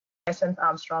Hyacinth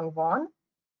Armstrong-Vaughan,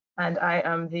 and I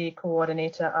am the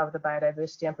coordinator of the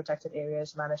Biodiversity and Protected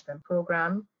Areas Management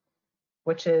Program,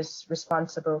 which is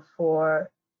responsible for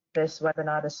this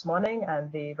webinar this morning and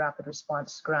the Rapid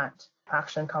Response Grant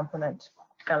Action Component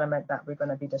element that we're going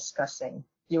to be discussing.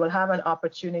 You will have an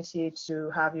opportunity to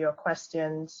have your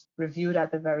questions reviewed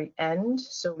at the very end,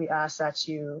 so we ask that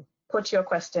you put your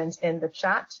questions in the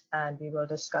chat and we will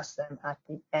discuss them at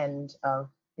the end of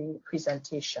the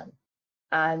presentation.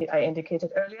 And I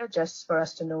indicated earlier, just for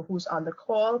us to know who's on the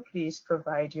call, please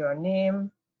provide your name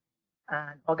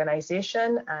and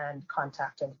organization and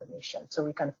contact information so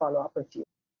we can follow up with you.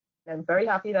 I'm very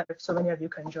happy that so many of you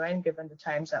can join given the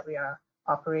times that we are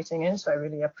operating in, so I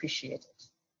really appreciate it.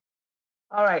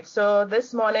 All right, so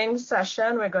this morning's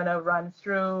session, we're going to run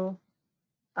through,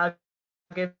 I'll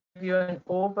give you an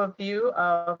overview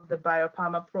of the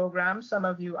BIOPAMA program. Some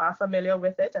of you are familiar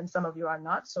with it and some of you are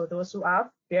not. So those who are,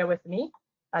 bear with me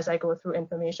as I go through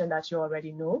information that you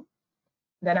already know.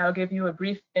 Then I'll give you a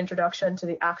brief introduction to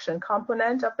the action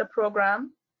component of the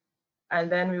program. And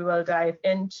then we will dive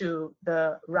into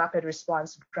the rapid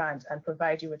response grant and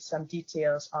provide you with some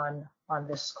details on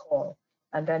this call.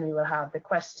 And then we will have the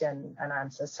question and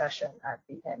answer session at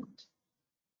the end.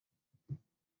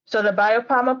 So the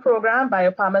BIOPAMA program,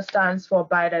 BIOPAMA stands for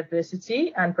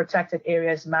Biodiversity and Protected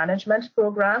Areas Management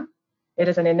Program. It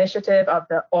is an initiative of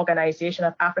the Organization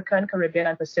of African, Caribbean,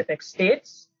 and Pacific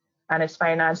States, and it's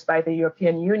financed by the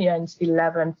European Union's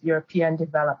 11th European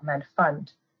Development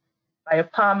Fund.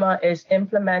 BIOPAMA is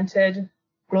implemented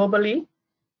globally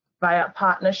via a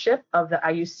partnership of the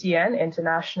IUCN,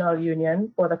 International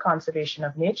Union for the Conservation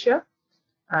of Nature,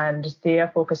 and they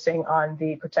are focusing on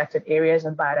the protected areas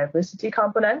and biodiversity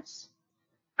components,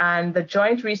 and the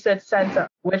Joint Research Center,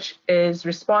 which is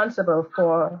responsible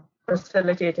for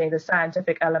facilitating the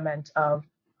scientific element of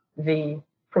the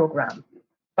program.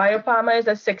 BIOPAMA is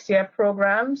a 6-year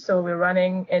program, so we're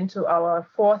running into our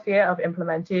 4th year of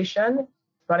implementation,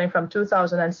 running from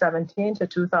 2017 to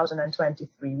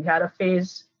 2023. We had a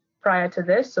phase prior to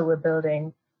this, so we're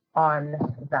building on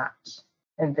that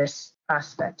in this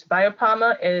aspect.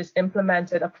 BIOPAMA is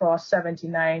implemented across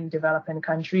 79 developing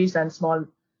countries and small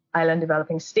island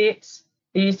developing states.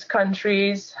 These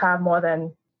countries have more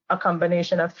than a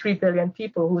combination of 3 billion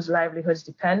people whose livelihoods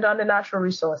depend on the natural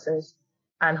resources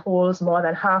and holds more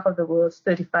than half of the world's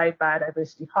 35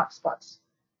 biodiversity hotspots.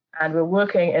 And we're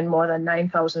working in more than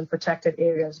 9,000 protected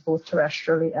areas, both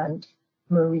terrestrially and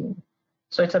marine.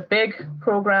 So it's a big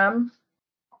program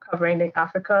covering the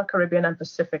Africa, Caribbean, and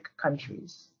Pacific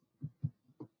countries.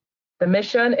 The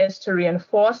mission is to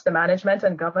reinforce the management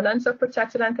and governance of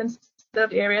protected and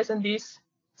conserved areas in these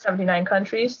 79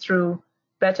 countries through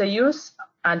better use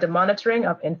and the monitoring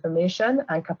of information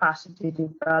and capacity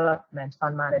development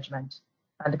on management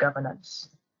and governance.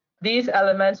 These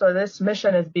elements, or this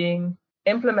mission, is being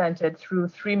implemented through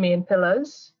 3 main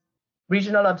pillars: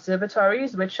 regional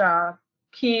observatories, which are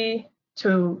key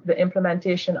to the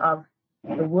implementation of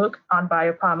the work on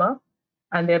BIOPAMA,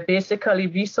 and they're basically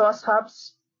resource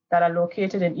hubs that are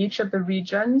located in each of the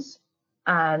regions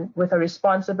and with a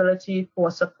responsibility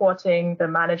for supporting the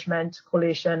management,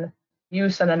 collation,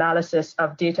 use, and analysis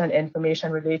of data and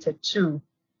information related to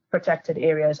protected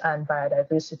areas and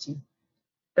biodiversity.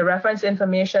 The reference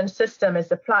information system is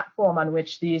the platform on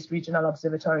which these regional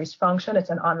observatories function. It's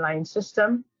an online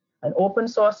system, an open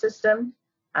source system,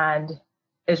 and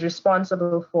is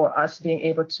responsible for us being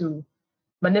able to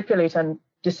manipulate and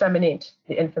disseminate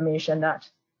the information that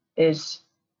is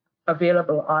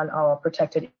available on our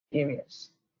protected areas.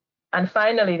 And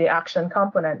finally, the action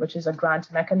component, which is a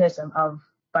grant mechanism of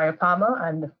BIOPAMA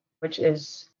and which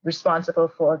is responsible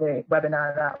for the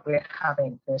webinar that we're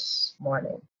having this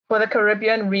morning. For the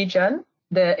Caribbean region,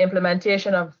 the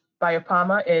implementation of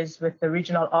BIOPAMA is with the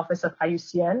Regional Office of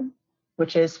IUCN,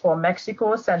 which is for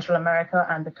Mexico, Central America,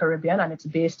 and the Caribbean, and it's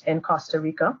based in Costa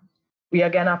Rica. We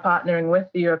again are partnering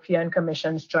with the European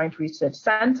Commission's Joint Research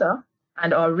Center,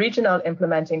 and our regional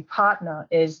implementing partner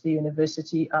is the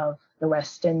University of the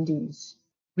West Indies.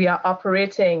 We are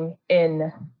operating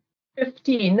in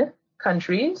 15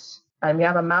 countries, and we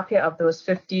have a map here of those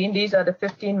 15. These are the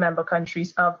 15 member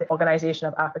countries of the Organization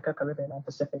of Africa, Caribbean, and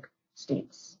Pacific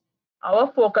States.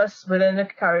 Our focus within the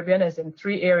Caribbean is in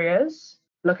 3 areas: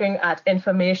 looking at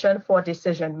information for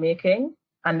decision making,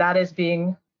 and that is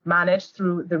being managed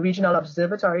through the Regional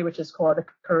Observatory, which is called the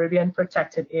Caribbean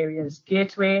Protected Areas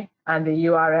Gateway, and the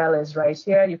URL is right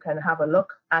here. You can have a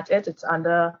look at it. It's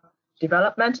under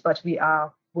development, but we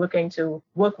are working to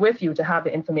work with you to have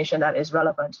the information that is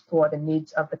relevant for the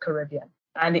needs of the Caribbean.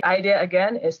 And the idea,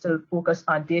 again, is to focus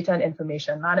on data and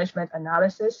information management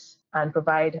analysis and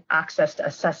provide access to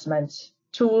assessment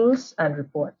tools and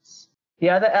reports. The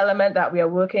other element that we are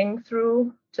working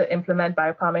through to implement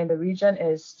BIOPAMA in the region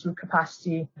is through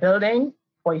capacity building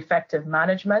for effective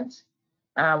management,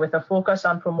 with a focus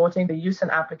on promoting the use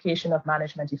and application of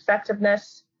management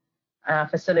effectiveness,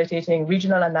 facilitating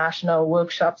regional and national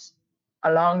workshops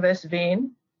along this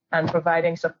vein, and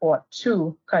providing support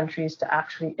to countries to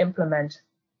actually implement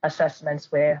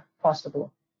assessments where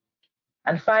possible.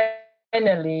 And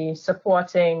finally,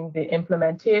 supporting the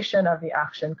implementation of the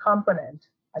action component.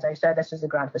 As I said, this is a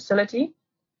grant facility,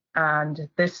 and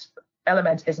this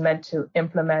element is meant to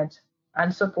implement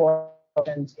and support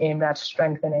actions aimed at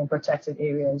strengthening protected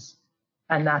areas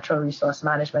and natural resource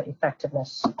management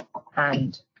effectiveness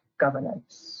and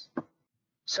governance.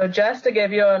 So just to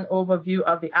give you an overview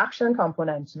of the action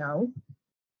component now,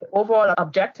 the overall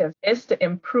objective is to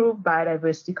improve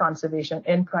biodiversity conservation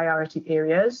in priority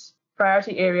areas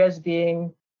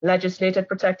being legislated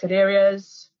protected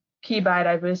areas, key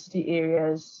biodiversity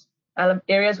areas,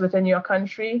 areas within your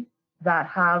country that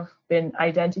have been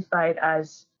identified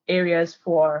as areas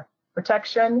for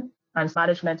protection and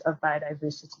management of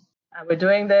biodiversity. And we're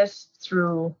doing this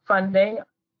through funding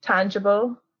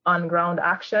tangible on-ground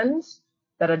actions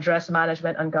that address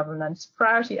management and governance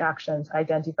priority actions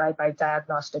identified by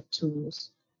diagnostic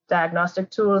tools.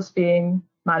 Diagnostic tools being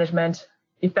management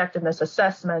effectiveness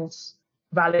assessments,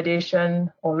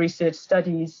 validation or research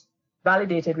studies,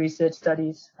 validated research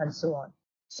studies, and so on.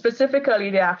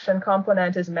 Specifically, the action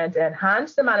component is meant to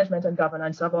enhance the management and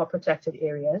governance of our protected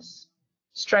areas,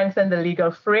 strengthen the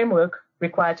legal framework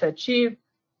required to achieve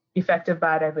effective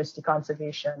biodiversity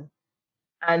conservation,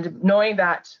 and knowing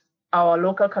that our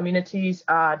local communities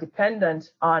are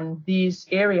dependent on these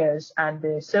areas and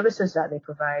the services that they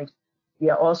provide, we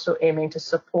are also aiming to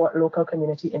support local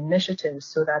community initiatives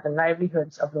so that the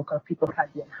livelihoods of local people can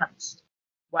be enhanced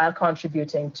while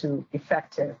contributing to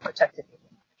effective protected area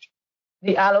management.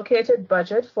 The allocated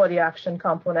budget for the action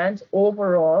component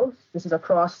overall, this is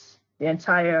across the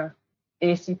entire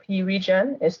ACP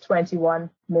region, is 21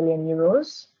 million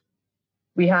euros.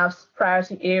 We have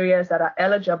priority areas that are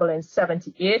eligible in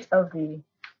 78 of the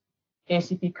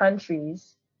ACP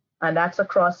countries, and that's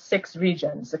across 6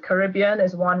 regions. The Caribbean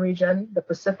is one region, the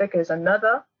Pacific is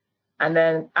another, and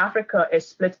then Africa is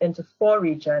split into 4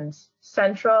 regions: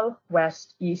 Central,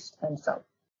 West, East, and South.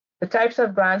 The types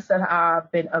of grants that have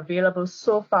been available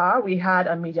so far, we had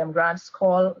a medium grants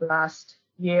call last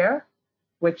year,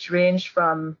 which ranged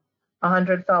from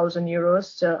 100,000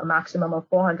 euros to a maximum of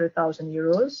 400,000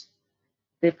 euros.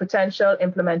 The potential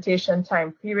implementation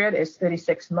time period is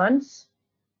 36 months,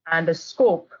 and the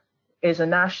scope is a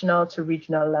national to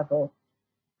regional level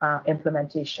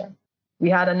implementation.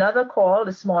 We had another call,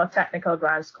 the small technical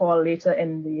grants call, later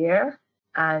in the year,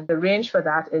 and the range for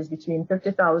that is between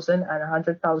 50,000 and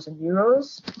 100,000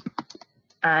 euros.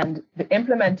 And the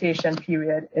implementation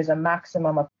period is a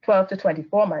maximum of 12 to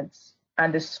 24 months,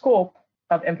 and the scope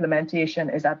of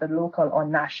implementation is at the local or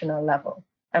national level.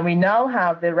 And we now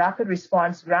have the rapid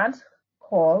response grant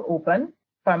call open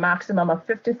for a maximum of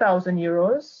 50,000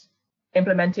 euros,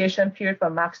 implementation period for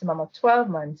a maximum of 12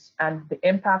 months, and the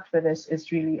impact for this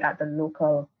is really at the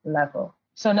local level.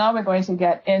 So now we're going to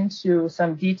get into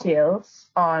some details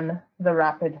on the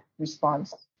rapid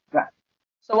response grant.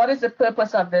 So what is the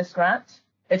purpose of this grant?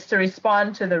 It's to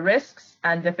respond to the risks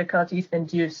and difficulties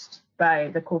induced by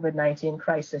the COVID-19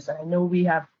 crisis. And I know we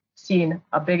have seen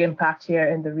a big impact here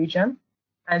in the region.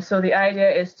 And so the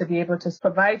idea is to be able to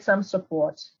provide some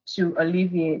support to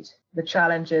alleviate the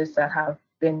challenges that have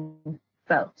been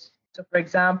felt. So for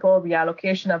example, the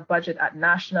allocation of budget at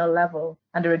national level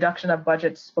and the reduction of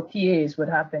budgets for PAs would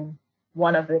have been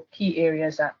one of the key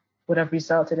areas that would have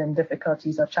resulted in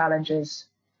difficulties or challenges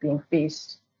being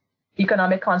faced.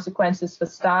 Economic consequences for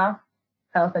staff,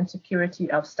 health and security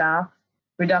of staff,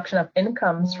 reduction of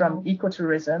incomes from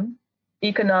ecotourism,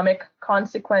 economic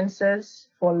consequences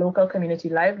for local community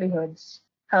livelihoods,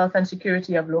 health and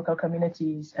security of local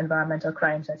communities, environmental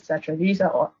crimes, etc. These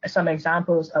are some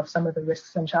examples of some of the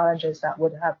risks and challenges that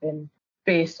would have been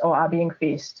faced or are being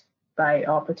faced by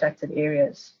our protected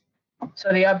areas. So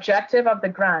the objective of the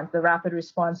grant, the Rapid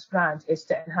Response Grant, is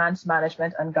to enhance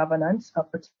management and governance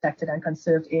of protected and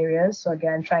conserved areas. So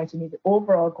again, trying to meet the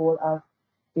overall goal of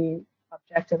the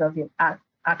objective of the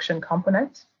action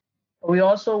component. We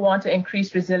also want to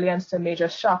increase resilience to major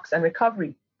shocks and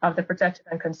recovery of the protected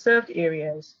and conserved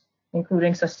areas,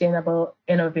 including sustainable,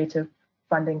 innovative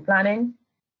funding planning.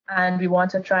 And we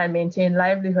want to try and maintain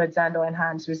livelihoods and or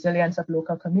enhance resilience of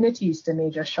local communities to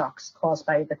major shocks caused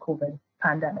by the COVID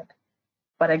pandemic.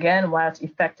 but again, whilst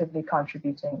effectively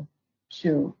contributing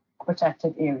to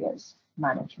protected areas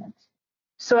management.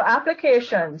 So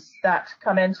applications that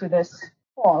come into this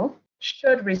call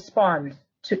should respond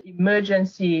to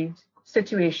emergency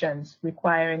situations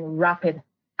requiring rapid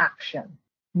action,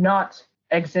 not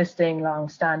existing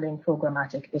long-standing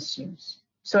programmatic issues.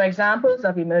 So examples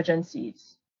of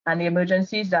emergencies, and the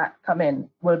emergencies that come in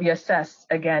will be assessed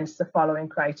against the following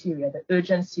criteria: the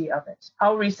urgency of it.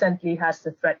 How recently has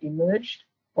the threat emerged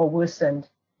or worsened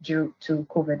due to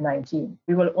COVID-19?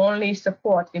 We will only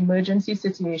support emergency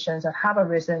situations that have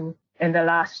arisen in the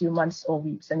last few months or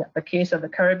weeks. In the case of the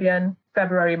Caribbean,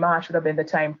 February, March would have been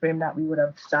the time frame that we would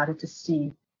have started to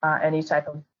see any type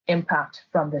of impact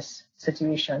from this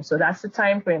situation. So that's the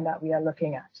time frame that we are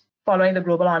looking at. Following the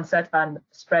global onset and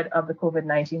spread of the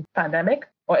COVID-19 pandemic,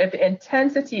 or if the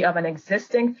intensity of an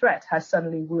existing threat has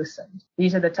suddenly worsened.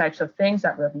 These are the types of things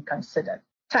that will be considered.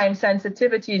 Time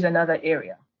sensitivity is another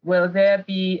area. Will there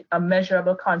be a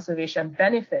measurable conservation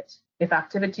benefit if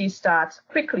activities start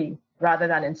quickly rather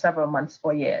than in several months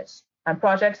or years? And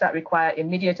projects that require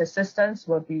immediate assistance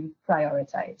will be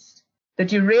prioritized. The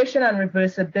duration and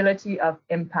reversibility of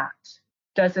impact.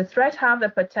 Does the threat have the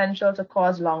potential to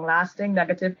cause long-lasting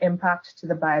negative impact to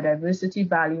the biodiversity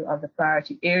value of the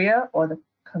priority area or the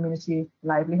community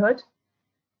livelihood?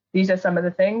 These are some of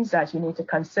the things that you need to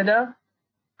consider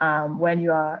when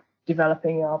you are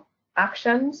developing your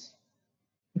actions,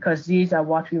 because these are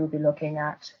what we will be looking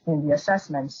at in the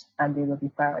assessments and they will be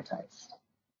prioritized.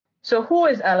 So who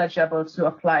is eligible to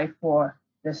apply for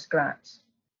this grant?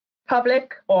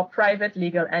 Public or private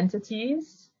legal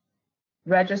entities,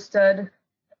 registered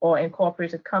or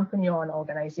incorporated company or an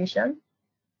organization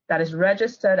that is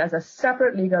registered as a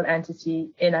separate legal entity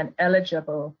in an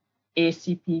eligible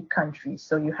ACP country.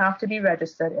 So you have to be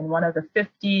registered in one of the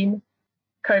 15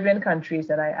 Caribbean countries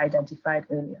that I identified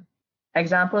earlier.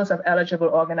 Examples of eligible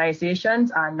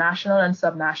organizations are national and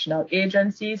subnational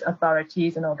agencies,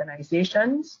 authorities, and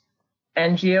organizations,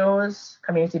 NGOs,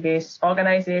 community-based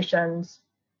organizations,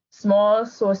 small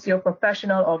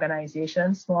socio-professional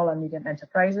organizations, small and medium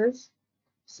enterprises,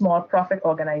 small profit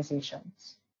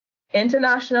organizations.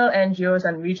 International NGOs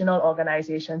and regional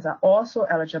organizations are also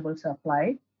eligible to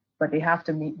apply, but they have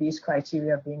to meet these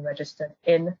criteria of being registered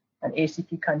in an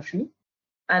ACP country,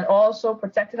 and also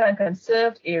protected and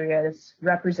conserved areas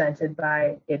represented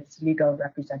by its legal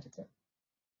representative.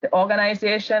 The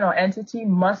organization or entity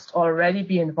must already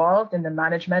be involved in the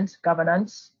management,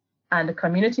 governance, and the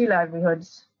community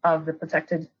livelihoods of the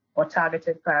protected or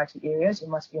targeted priority areas. You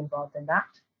must be involved in that.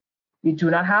 You do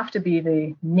not have to be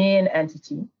the main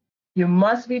entity. You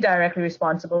must be directly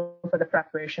responsible for the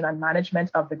preparation and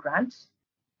management of the grant,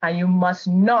 and you must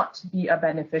not be a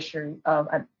beneficiary of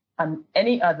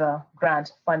any other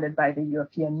grant funded by the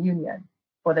European Union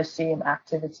for the same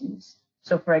activities.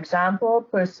 So for example,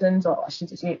 persons or I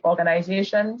should say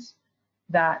organizations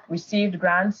that received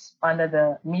grants under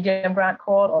the medium grant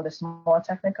call or the small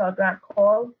technical grant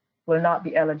call will not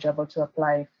be eligible to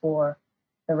apply for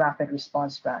the rapid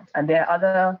response grant. And there are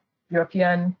other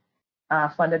European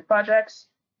funded projects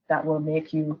that will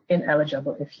make you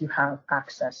ineligible if you have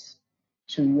access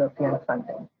to European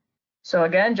funding. So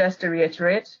again, just to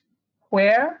reiterate,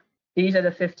 where these are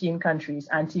the 15 countries: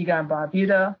 Antigua and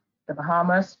Barbuda, the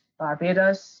Bahamas,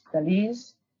 Barbados,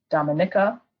 Belize,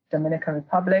 Dominica, Dominican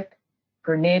Republic,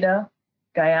 Grenada,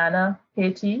 Guyana,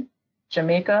 Haiti,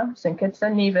 Jamaica, St. Kitts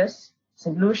and Nevis,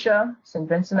 St. Lucia, St.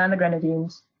 Vincent and the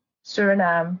Grenadines,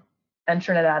 Suriname, and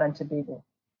Trinidad and Tobago.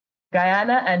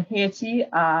 Guyana and Haiti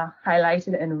are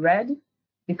highlighted in red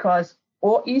because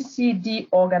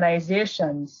OECD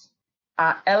organizations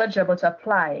are eligible to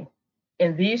apply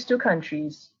in these two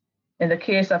countries in the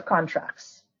case of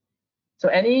contracts. So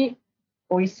any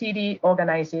OECD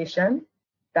organization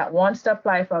that wants to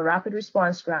apply for a rapid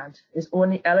response grant is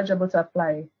only eligible to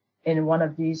apply in one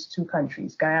of these two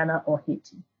countries, Guyana or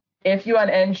Haiti. If you're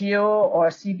an NGO or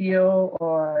CBO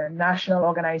or national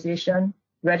organization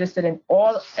registered in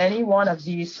any one of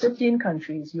these 15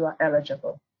 countries, you are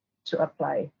eligible to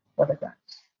apply for the grant.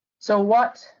 So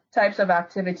what types of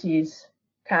activities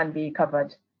can be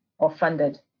covered or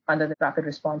funded under the rapid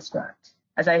response grant?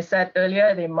 As I said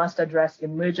earlier, they must address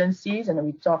emergencies, and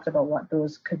we talked about what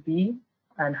those could be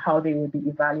and how they will be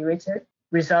evaluated,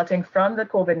 resulting from the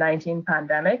COVID-19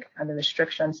 pandemic and the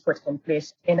restrictions put in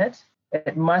place in it.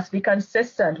 It must be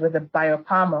consistent with the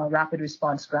BIOPAMA Rapid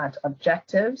Response Grant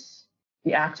objectives.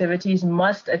 The activities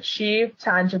must achieve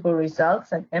tangible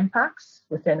results and impacts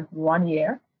within 1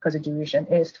 year, because the duration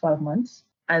is 12 months.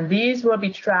 And these will be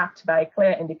tracked by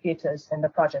clear indicators in the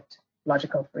project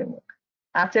logical framework.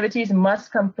 Activities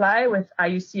must comply with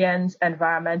IUCN's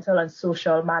environmental and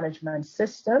social management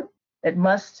system. It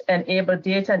must enable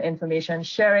data and information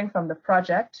sharing from the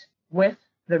project with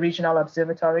the regional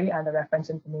observatory and the reference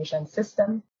information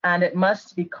system, and it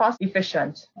must be cost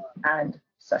efficient and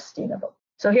sustainable.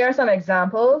 So here are some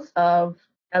examples of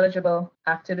eligible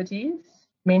activities: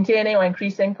 maintaining or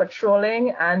increasing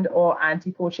patrolling and or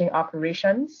anti-poaching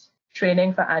operations,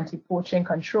 training for anti-poaching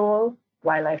control,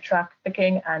 wildlife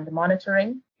trafficking and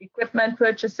monitoring, equipment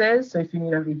purchases, so if you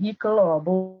need a vehicle or a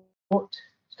boat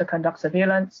to conduct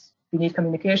surveillance, you need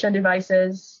communication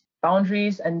devices,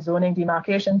 boundaries and zoning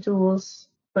demarcation tools,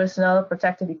 personal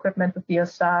protective equipment for field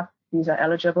staff, these are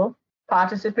eligible.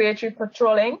 Participatory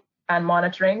patrolling and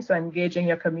monitoring, so engaging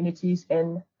your communities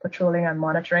in patrolling and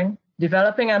monitoring.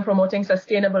 Developing and promoting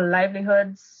sustainable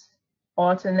livelihoods,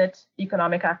 alternate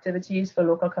economic activities for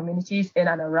local communities in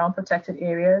and around protected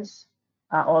areas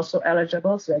are also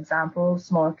eligible. So examples,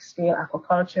 small-scale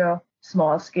aquaculture,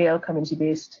 small-scale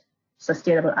community-based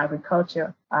sustainable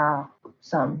agriculture are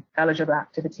some eligible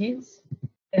activities.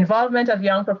 Involvement of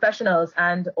young professionals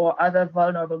and or other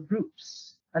vulnerable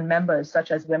groups and members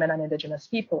such as women and indigenous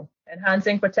people.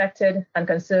 Enhancing protected and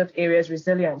conserved areas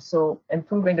resilience, so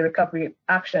improving the recovery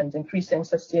actions, increasing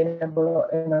sustainable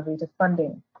or innovative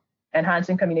funding.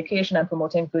 Enhancing communication and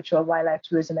promoting virtual wildlife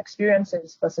tourism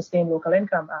experiences for sustained local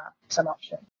income are some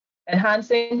options.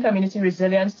 Enhancing community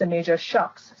resilience to major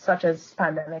shocks such as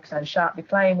pandemics and sharp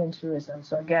decline in tourism.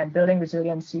 So again, building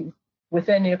resiliency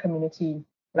within your community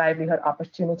livelihood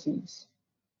opportunities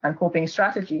and coping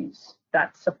strategies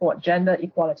that support gender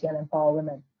equality and empower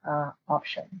women are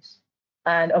options.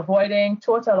 And avoiding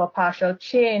total or partial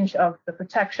change of the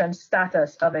protection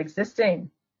status of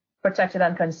existing protected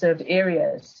and conserved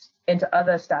areas into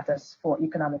other status for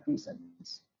economic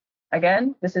reasons.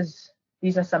 Again,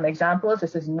 these are some examples.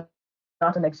 This is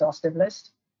not an exhaustive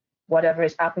list. Whatever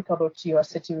is applicable to your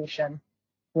situation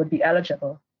would be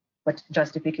eligible, but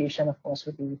justification, of course,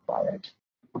 would be required.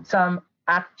 Some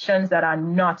actions that are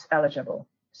not eligible.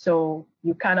 So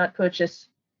you cannot purchase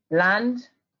land.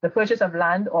 The purchase of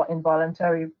land or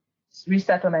involuntary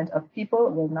resettlement of people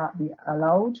will not be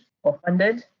allowed or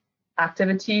funded.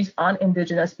 Activities on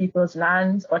indigenous people's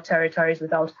lands or territories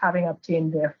without having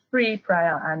obtained their free,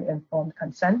 prior, and informed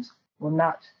consent will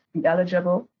not be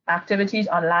eligible. Activities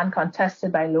on land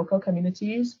contested by local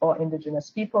communities or indigenous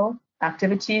people.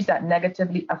 Activities that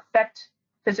negatively affect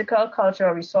physical,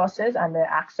 cultural resources and their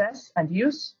access and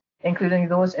use, including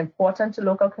those important to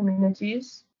local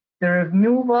communities. The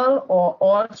removal or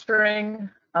altering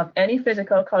of any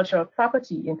physical, cultural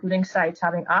property, including sites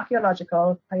having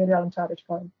archaeological,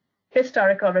 paleontological,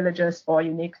 historical, religious, or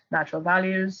unique natural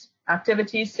values.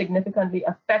 Activities significantly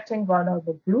affecting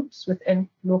vulnerable groups within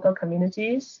local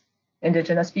communities,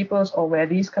 indigenous peoples, or where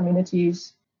these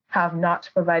communities have not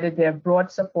provided their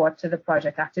broad support to the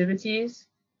project activities,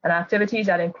 and activities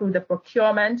that include the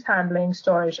procurement, handling,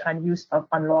 storage, and use of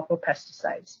unlawful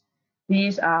pesticides.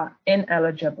 These are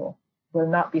ineligible, will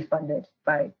not be funded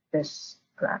by this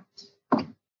grant.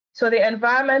 So the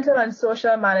environmental and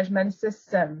social management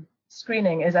system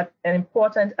screening is an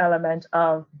important element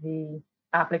of the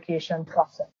application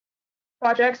process.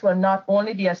 Projects will not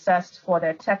only be assessed for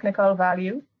their technical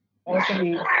value, also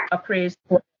be appraised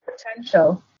for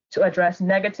potential to address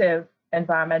negative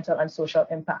environmental and social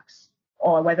impacts,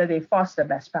 or whether they foster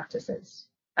best practices.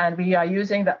 And we are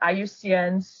using the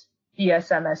IUCN's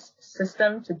ESMS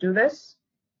system to do this.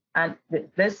 And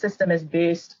this system is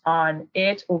based on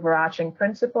 8 overarching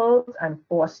principles and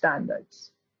 4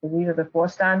 standards. So these are the 4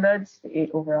 standards, the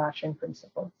 8 overarching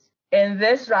principles. In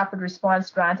this rapid response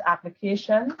grant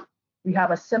application, we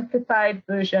have a simplified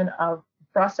version of the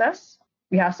process.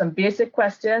 We have some basic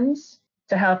questions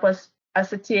to help us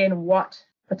ascertain what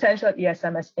potential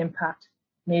ESMS impact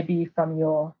may be from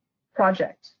your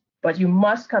project. But you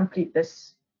must complete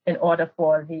this in order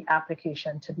for the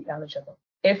application to be eligible.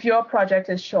 If your project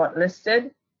is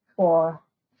shortlisted for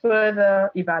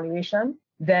further evaluation,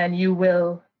 then you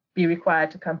will be required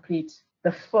to complete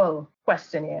the full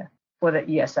questionnaire for the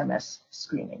ESMS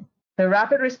screening. The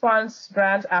rapid response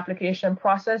grant application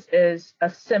process is a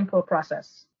simple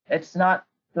process. It's not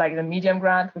like the medium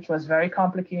grant, which was very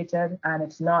complicated, and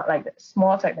it's not like the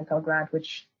small technical grant,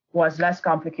 which was less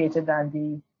complicated than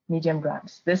the medium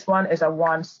grants. This one is a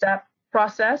one-step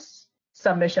process,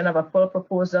 submission of a full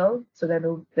proposal, so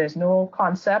there's no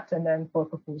concept and then full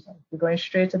proposal. We're going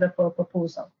straight to the full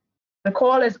proposal. The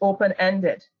call is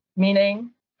open-ended,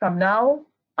 meaning from now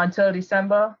until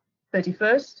December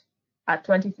 31st at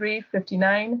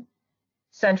 23:59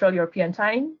 Central European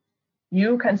Time,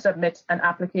 you can submit an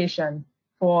application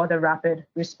for the rapid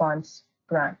response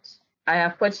grant. I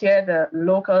have put here the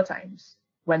local times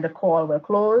when the call will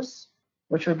close,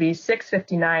 which will be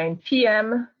 6:59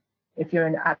 p.m. if you're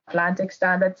in Atlantic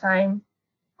Standard Time,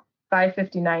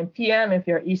 5:59 p.m. if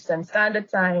you're Eastern Standard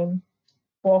Time,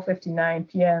 4:59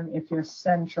 p.m. if you're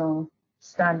Central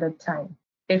Standard Time.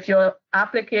 If your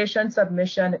application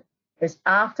submission is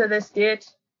after this date,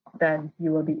 then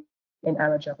you will be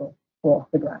ineligible for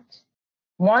the grant.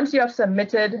 Once you have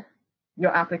submitted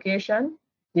your application,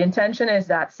 the intention is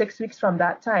that 6 weeks from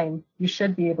that time, you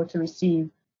should be able to receive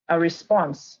a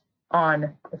response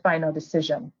on the final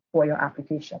decision for your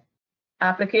application.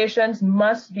 Applications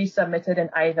must be submitted in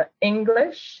either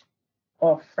English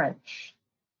or French.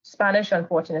 Spanish,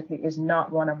 unfortunately, is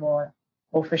not one of our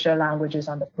official languages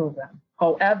on the program.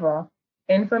 However,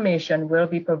 information will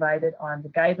be provided on the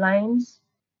guidelines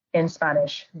in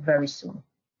Spanish very soon.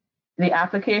 The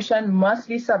application must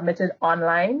be submitted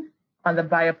online on the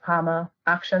BIOPAMA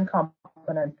Action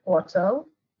Component portal,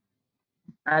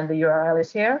 and the URL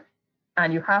is here,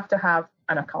 and you have to have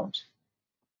an account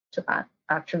to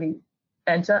actually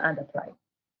enter and apply.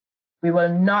 We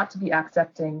will not be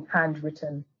accepting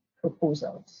handwritten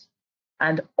proposals,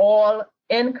 and all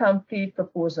incomplete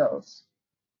proposals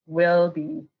will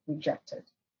be rejected.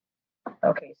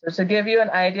 Okay, so to give you an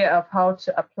idea of how to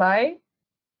apply,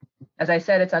 as I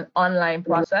said, it's an online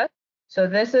process. So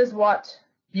this is what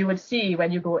you would see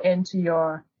when you go into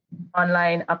your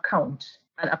online account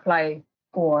and apply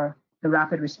for the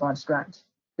Rapid Response Grant.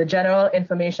 The general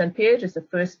information page is the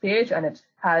first page, and it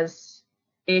has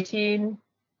 18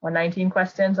 or 19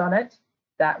 questions on it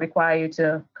that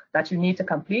you need to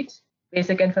complete.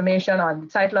 Basic information on the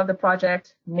title of the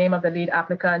project, name of the lead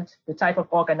applicant, the type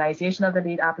of organization of the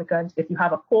lead applicant. If you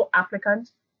have a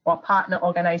co-applicant or partner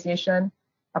organization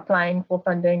applying for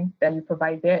funding, then you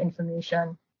provide their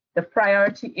information. The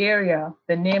priority area,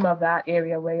 the name of that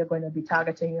area where you're going to be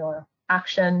targeting your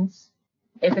actions.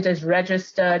 If it is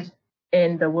registered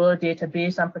in the World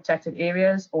Database on Protected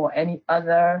Areas or any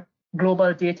other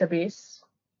global database,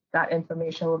 that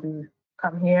information will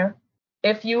come here.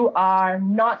 If you are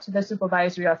not the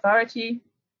supervisory authority,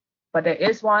 but there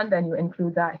is one, then you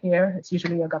include that here. It's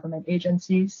usually your government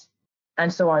agencies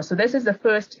and so on. So this is the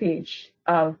first page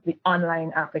of the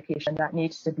online application that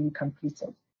needs to be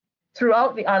completed.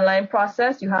 Throughout the online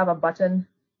process, you have a button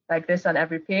like this on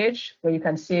every page where you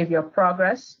can save your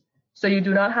progress. So you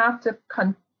do not have to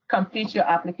complete your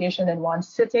application in one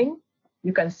sitting.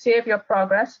 You can save your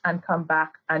progress and come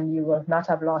back, and you will not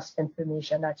have lost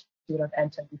information that you would have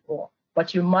entered before.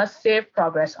 But you must save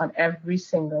progress on every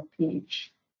single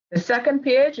page. The second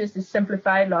page is the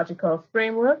simplified logical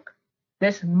framework.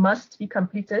 This must be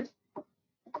completed.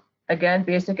 Again,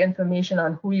 basic information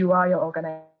on who you are, your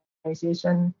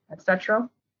organization, etc.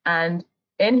 And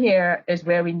in here is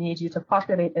where we need you to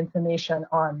populate information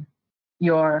on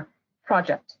your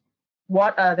project.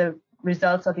 What are the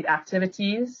results of the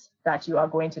activities that you are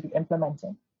going to be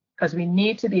implementing? Because we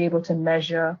need to be able to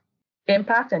measure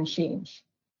impact and change.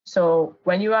 So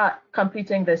when you are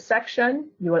completing this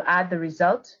section, you will add the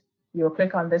result. You will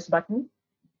click on this button,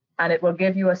 and it will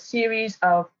give you a series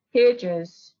of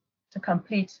pages to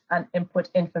complete and input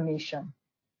information.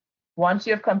 Once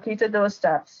you have completed those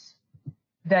steps,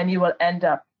 then you will end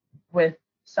up with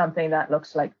something that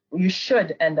looks like, you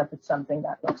should end up with something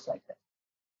that looks like this.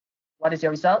 What is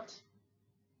your result?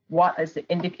 What is the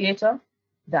indicator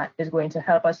that is going to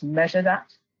help us measure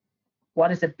that?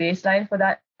 What is the baseline for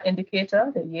that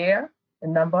indicator, the year, the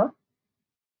number?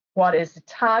 What is the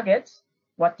target?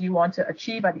 What do you want to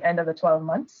achieve at the end of the 12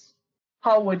 months?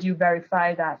 How would you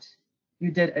verify that you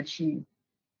did achieve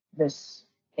this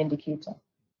indicator?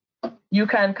 You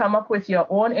can come up with your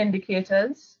own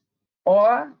indicators,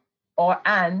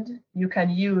 and you can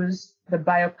use the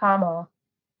BIOPAMA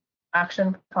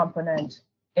Action Component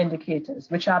indicators,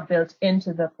 which are built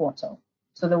into the portal.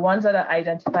 So the ones that are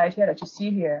identified here that you see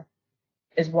here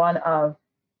is one of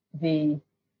the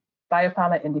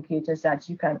BIOPAMA indicators that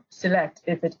you can select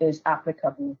if it is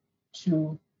applicable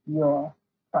to your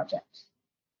project.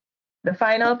 The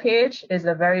final page is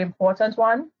a very important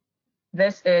one.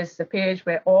 This is the page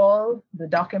where all the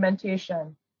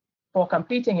documentation for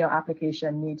completing your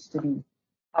application needs to be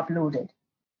uploaded.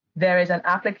 There is an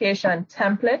application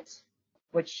template,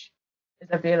 which is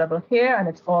available here, and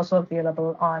it's also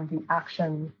available on the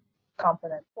Action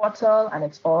Component portal, and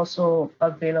it's also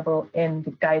available in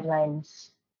the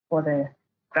guidelines for the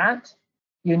grant.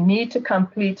 You need to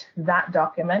complete that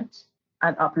document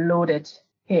and upload it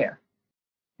here.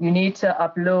 You need to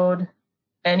upload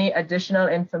any additional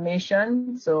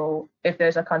information. So if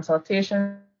there's a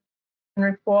consultation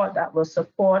report that will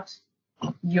support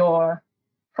your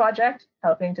project,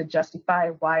 helping to justify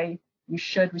why you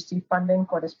should receive funding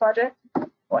for this project,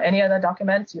 or any other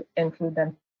documents, you include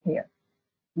them here.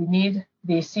 We need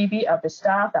the CV of the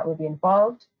staff that will be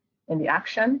involved in the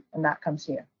action, and that comes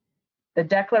here. The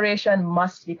declaration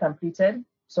must be completed.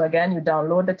 So again, you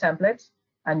download the template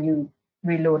and you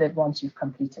reload it once you've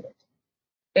completed it.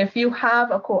 If you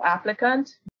have a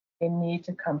co-applicant, they need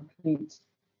to complete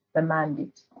the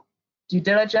mandate. Due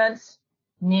diligence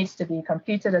needs to be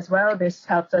completed as well. This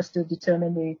helps us to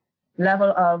determine the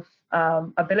level of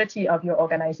ability of your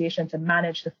organization to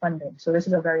manage the funding. So this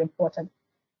is a very important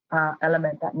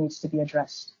element that needs to be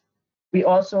addressed. We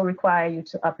also require you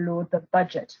to upload the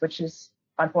budget, which is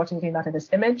unfortunately not in this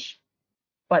image,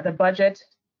 but the budget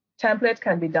template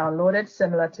can be downloaded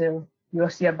similar to, you'll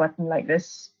see a button like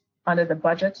this under the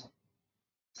budget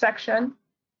section.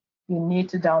 You need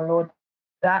to download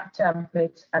that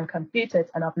template and complete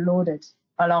it and upload it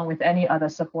along with any other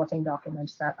supporting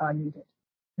documents that are needed.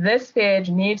 This page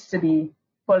needs to be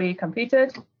fully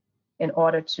completed in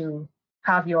order to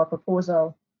have your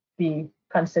proposal be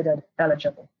considered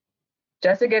eligible.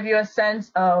 Just to give you a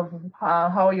sense of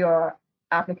how your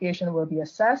application will be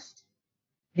assessed,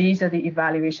 these are the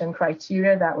evaluation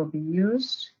criteria that will be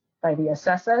used by the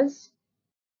assessors.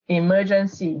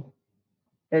 Emergency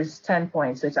is 10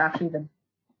 points, so it's actually the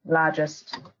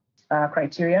largest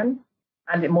criterion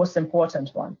and the most important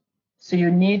one. So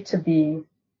you need to be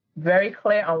very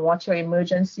clear on what your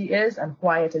emergency is and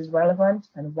why it is relevant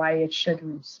and why it should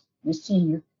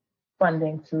receive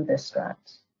funding through this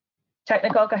grant.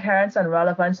 Technical coherence and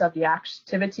relevance of the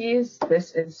activities.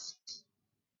 This is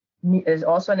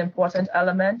also an important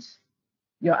element.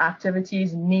 Your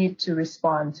activities need to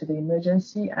respond to the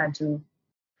emergency and to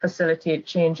facilitate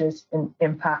changes in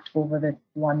impact over the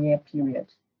 1-year period.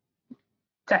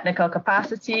 Technical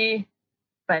capacity,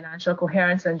 financial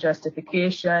coherence and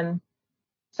justification,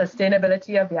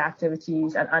 sustainability of the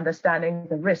activities, and understanding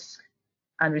the risk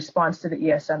and response to the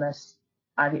ESMS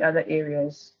are the other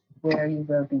areas where you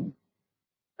will be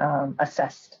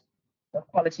assessed. The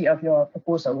quality of your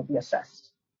proposal will be assessed.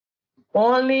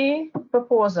 Only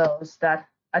proposals that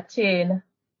attain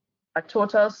a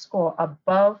total score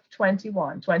above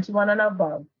 21 and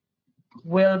above,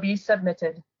 will be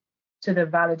submitted to the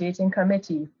validating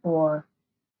committee for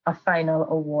a final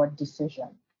award decision.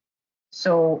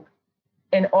 So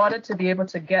in order to be able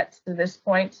to get to this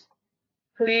point,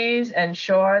 please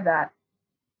ensure that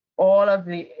all of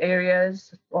the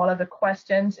areas, all of the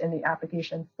questions in the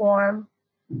application form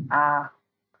are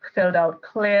filled out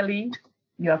clearly.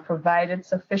 You have provided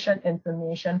sufficient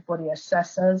information for the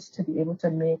assessors to be able to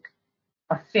make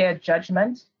a fair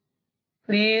judgment.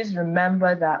 Please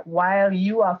remember that while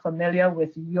you are familiar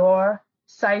with your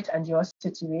site and your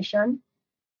situation,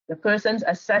 the persons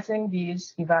assessing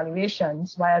these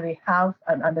evaluations, while they have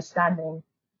an understanding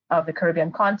of the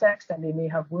Caribbean context and they may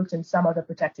have worked in some of the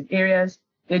protected areas,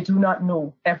 they do not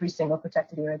know every single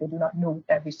protected area. They do not know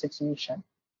every situation.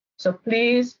 So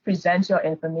please present your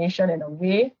information in a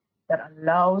way that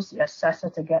allows the assessor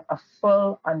to get a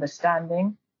full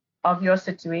understanding of your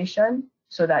situation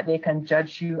so that they can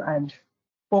judge you and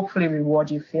hopefully reward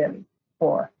you fairly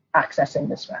for accessing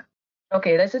this grant.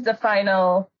 Okay, this is the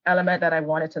final element that I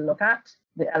wanted to look at,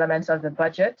 the elements of the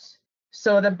budget.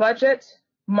 So the budget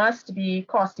must be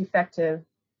cost effective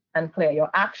and clear. Your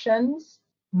actions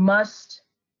must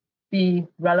be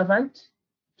relevant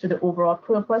to the overall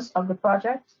purpose of the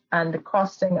project, and the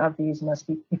costing of these must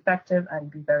be effective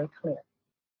and be very clear.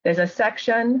 There's a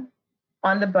section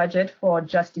on the budget for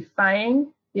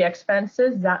justifying the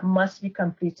expenses that must be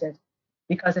completed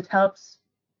because it helps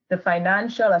the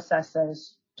financial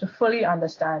assessors to fully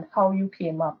understand how you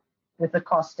came up with the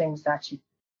costings that you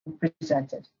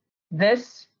presented.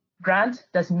 This grant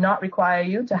does not require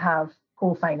you to have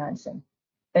co-financing.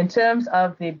 In terms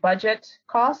of the budget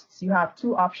costs, you have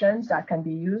two options that can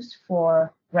be used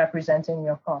for representing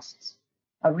your costs: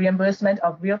 a reimbursement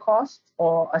of real costs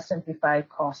or a simplified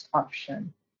cost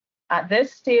option. At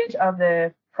this stage of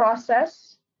the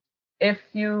process, if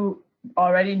you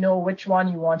already know which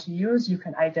one you want to use, you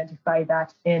can identify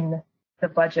that in the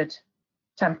budget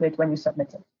template when you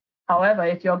submit it. However,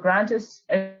 if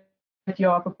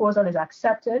your proposal is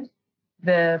accepted,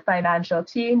 the financial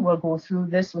team will go through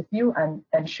this with you and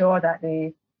ensure that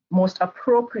the most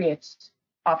appropriate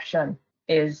option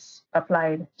is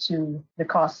applied to the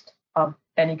cost of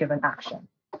any given action.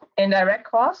 Indirect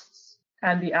costs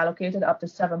can be allocated up to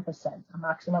 7%, a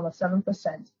maximum of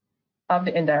 7% of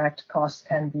the indirect costs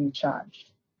can be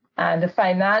charged. And the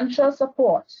financial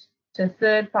support to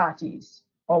third parties,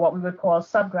 or what we would call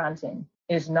subgranting,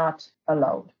 is not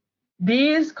allowed.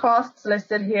 These costs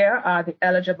listed here are the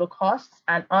eligible costs,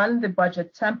 and on the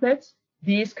budget template,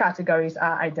 these categories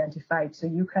are identified. So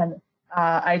you can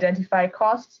identify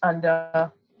costs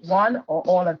under one or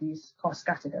all of these cost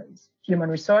categories: human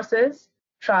resources,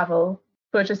 travel,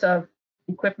 purchase of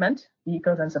equipment,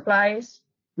 vehicles and supplies,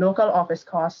 local office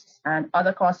costs, and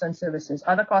other costs and services.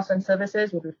 Other costs and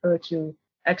services would refer to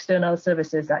external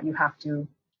services that you have to,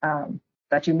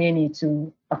 that you may need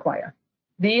to acquire.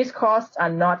 These costs are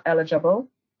not eligible: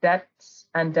 debts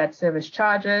and debt service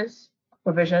charges,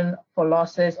 provision for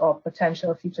losses or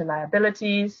potential future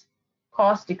liabilities,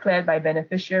 costs declared by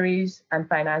beneficiaries and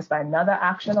financed by another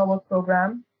action or work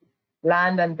program,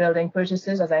 land and building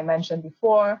purchases, as I mentioned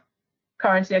before,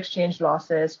 currency exchange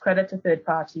losses, credit to third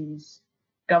parties,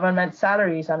 government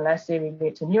salaries unless they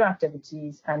relate to new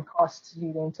activities, and costs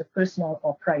leading to personal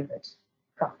or private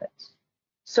profit.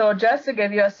 So just to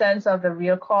give you a sense of the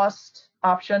real cost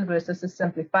option versus the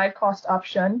simplified cost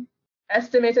option,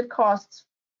 estimated costs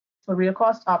for real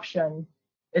cost option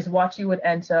is what you would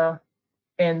enter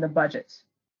in the budget.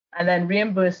 And then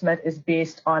reimbursement is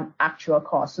based on actual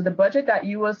costs. So the budget that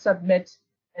you will submit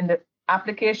in the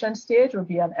application stage will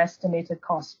be an estimated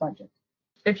cost budget.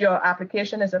 If your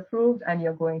application is approved and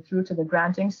you're going through to the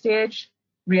granting stage,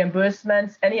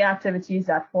 reimbursements, any activities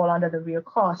that fall under the real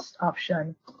cost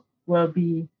option will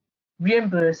be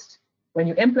reimbursed when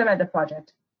you implement the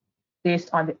project based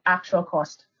on the actual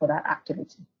cost for that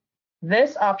activity.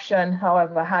 This option,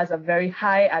 however, has a very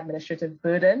high administrative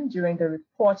burden during the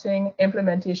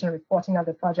implementation reporting of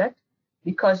the project,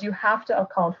 because you have to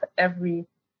account for every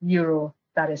euro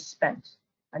that is spent,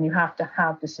 and you have to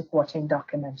have the supporting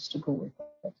documents to go with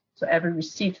it. So every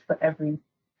receipt for every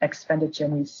expenditure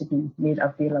needs to be made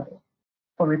available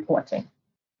for reporting.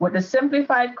 With the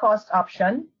simplified cost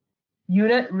option,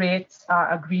 unit rates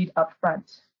are agreed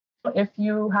upfront. If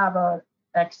you have an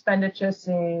expenditure,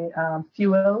 say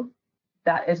fuel,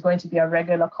 that is going to be a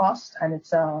regular cost, and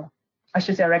it's a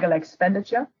regular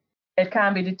expenditure, it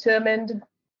can be determined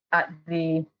at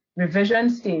the revision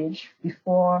stage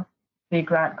before the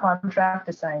grant contract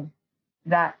is signed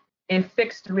that a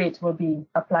fixed rate will be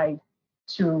applied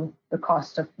to the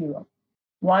cost of fuel.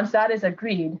 Once that is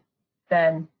agreed,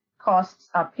 then costs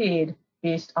are paid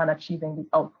based on achieving the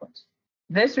output.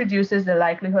 This reduces the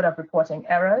likelihood of reporting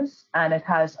errors, and it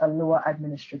has a lower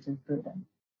administrative burden.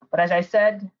 But as I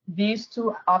said, these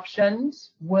two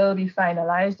options will be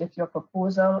finalized if your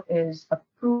proposal is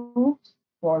approved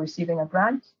for receiving a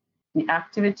grant. The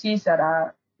activities that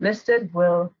are listed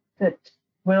will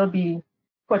be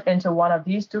put into one of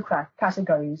these two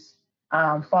categories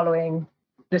following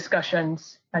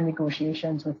discussions and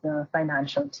negotiations with the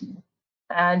financial team.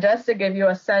 And just to give you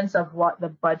a sense of what the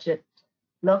budget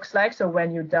looks like, so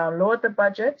when you download the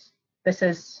budget, this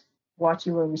is what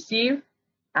you will receive.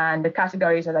 And the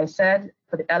categories, as I said,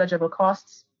 for the eligible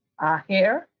costs are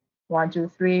here, 1, 2,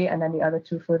 3, and then the other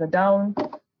two further down.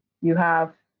 You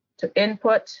have to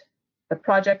input the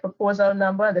project proposal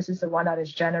number. This is the one that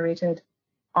is generated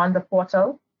on the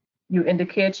portal. You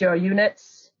indicate your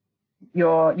units,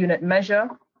 your unit measure,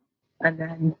 and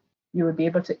then you will be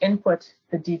able to input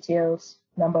the details,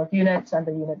 number of units and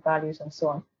the unit values and so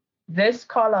on. This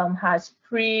column has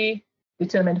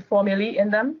predetermined formulae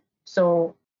in them.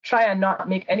 So try and not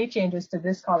make any changes to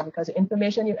this column, because the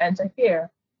information you enter here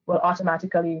will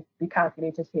automatically be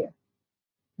calculated here.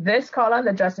 This column,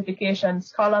 the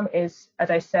justifications column, is, as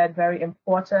I said, very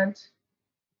important.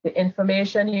 The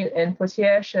information you input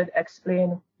here should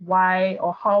explain why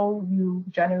or how you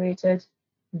generated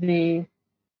the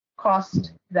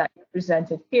cost that you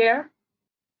presented here.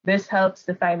 This helps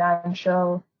the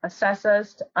financial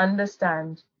assessors to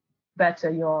understand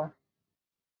better your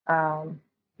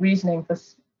reasoning for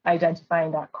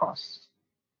identifying that cost.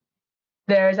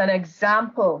 There is an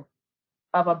example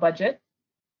of a budget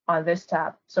on this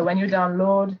tab. So when you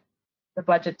download the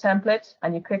budget template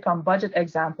and you click on budget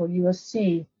example, you will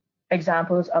see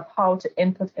examples of how to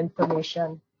input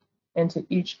information into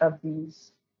each of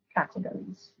these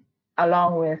categories,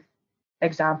 along with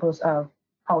examples of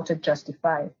how to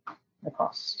justify the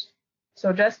cost.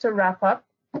 So just to wrap up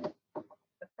the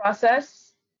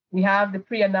process, we have the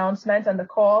pre-announcement and the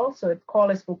call. So the call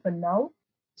is open now.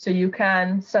 So you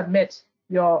can submit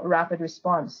your rapid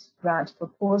response grant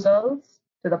proposals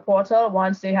to the portal.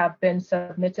 Once they have been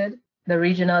submitted, the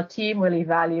regional team will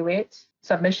evaluate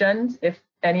submissions. If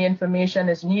any information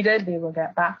is needed, they will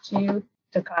get back to you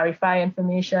to clarify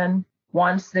information.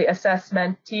 Once the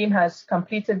assessment team has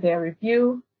completed their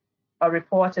review, a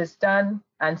report is done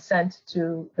and sent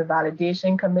to the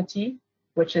validation committee,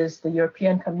 which is the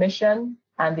European Commission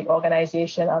and the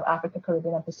Organization of Africa,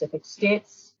 Caribbean, and Pacific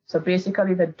States. So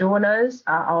basically the donors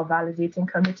are our validating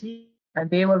committee, and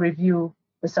they will review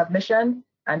the submission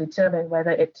and determine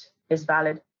whether it is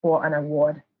valid for an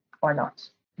award or not.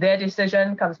 Their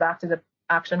decision comes back to the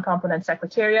Action Component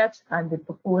Secretariat, and the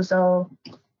proposal,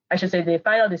 I should say the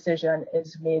final decision,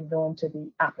 is made known to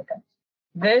the applicant.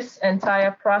 This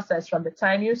entire process, from the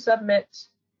time you submit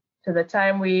to the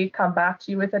time we come back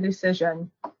to you with a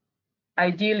decision,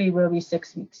 ideally will be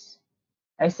 6 weeks.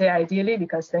 I say ideally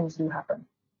because things do happen,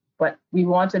 but we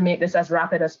want to make this as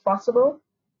rapid as possible.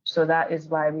 So that is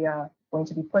why we are going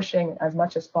to be pushing as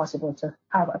much as possible to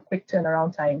have a quick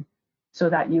turnaround time so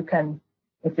that you can,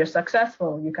 if you're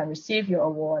successful, you can receive your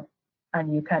award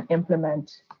and you can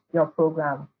implement your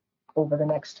program over the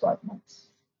next 12 months.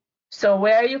 So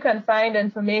where you can find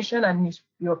information, and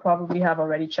you'll probably have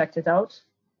already checked it out,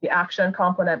 the Action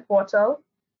Component portal,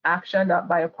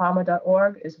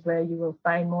 action.biopama.org, is where you will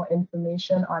find more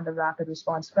information on the Rapid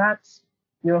Response Grants.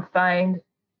 You'll find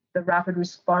the Rapid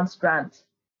Response Grant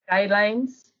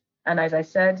guidelines, and as I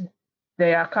said,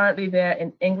 they are currently there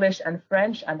in English and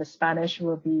French, and the Spanish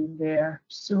will be there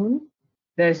soon.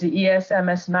 There's the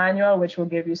ESMS manual, which will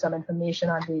give you some information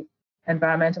on the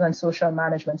environmental and social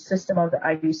management system of the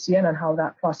IUCN and how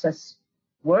that process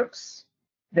works.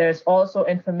 There's also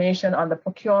information on the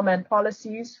procurement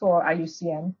policies for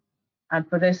IUCN, and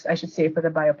for this, I should say, for the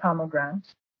BIOPAMA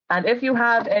grant. And if you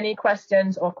have any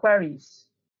questions or queries,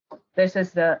 this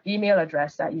is the email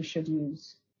address that you should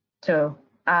use to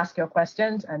ask your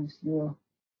questions, and you'll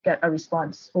get a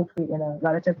response, hopefully in a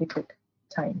relatively quick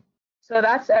time. So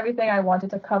that's everything I wanted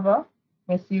to cover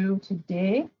with you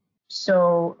today.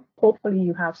 So hopefully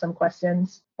you have some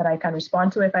questions that I can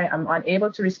respond to. If I am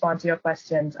unable to respond to your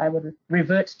questions, I would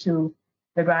revert to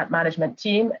the grant management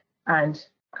team and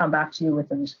come back to you with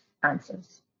those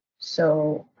answers.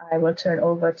 So I will turn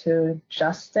over to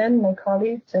Justin, my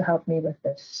colleague, to help me with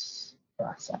this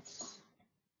process.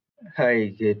 Hi,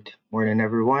 good morning,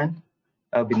 everyone.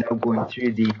 I'll be now going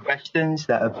through the questions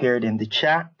that appeared in the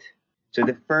chat. So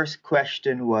the first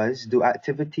question was, do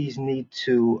activities need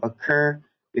to occur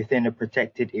within a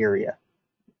protected area?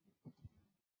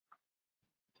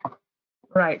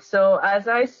 Right. So as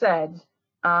I said,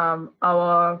 the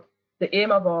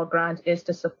aim of our grant is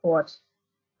to support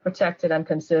protected and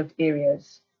conserved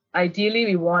areas. Ideally,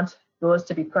 we want those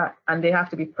to be, and they have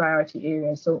to be priority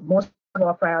areas. So most of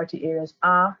our priority areas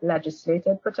are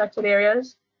legislated protected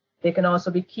areas. They can also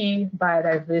be key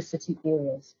biodiversity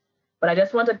areas. But I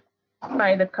just want to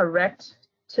find the correct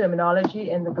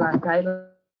terminology in the grant guidelines,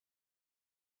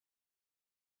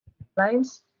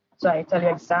 so I tell you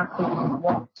exactly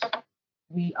what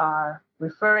we are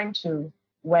referring to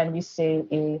when we say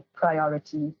a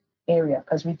priority area,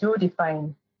 because we do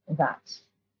define that.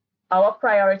 Our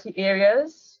priority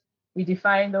areas, we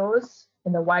define those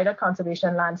in the wider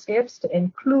conservation landscapes to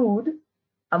include,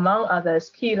 among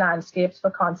others, key landscapes for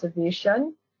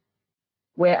conservation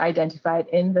where identified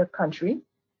in the country,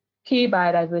 key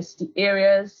biodiversity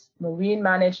areas, marine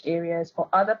managed areas, or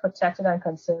other protected and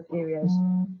conserved areas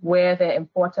where their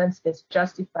importance is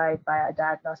justified by a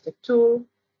diagnostic tool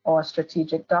or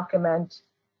strategic document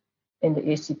in the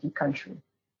ACP country.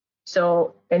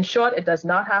 So in short, it does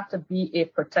not have to be a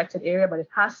protected area, but it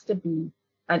has to be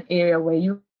an area where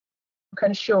you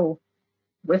can show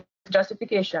with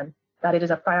justification that it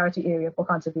is a priority area for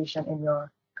conservation in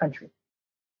your country.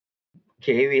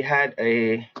 Okay, we had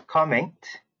a comment.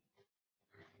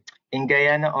 In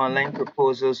Guyana, online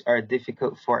proposals are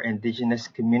difficult for indigenous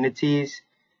communities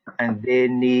and they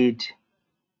need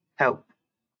help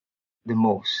the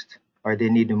most, or they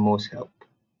need the most help.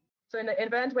 So in the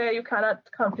event where you cannot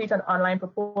complete an online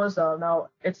proposal, now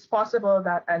it's possible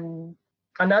that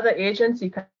another agency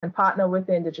can partner with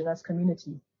the indigenous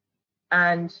community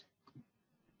and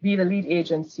be the lead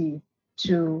agency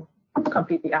to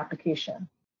complete the application.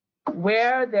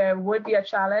 Where there would be a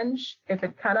challenge, if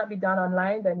it cannot be done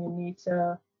online, then you need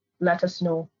to let us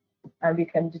know and we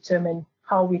can determine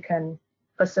how we can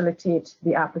facilitate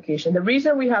the application. The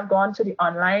reason we have gone to the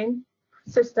online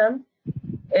system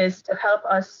is to help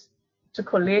us to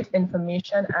collate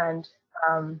information and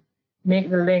make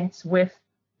the links with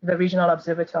the regional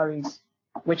observatories,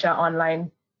 which are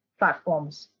online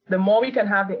platforms. The more we can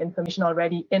have the information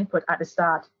already input at the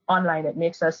start online, it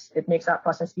makes that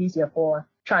process easier for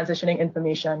transitioning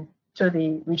information to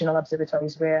the regional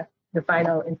observatories where the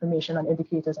final information on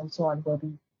indicators and so on will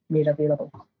be made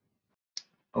available.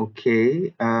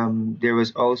 Okay, there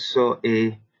was also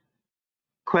a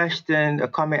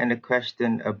comment and a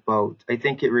question about, I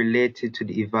think it related to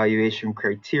the evaluation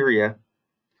criteria,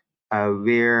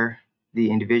 where the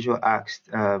individual asked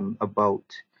about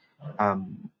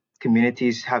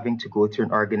communities having to go through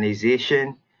an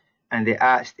organization and they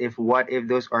asked what if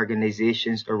those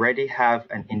organizations already have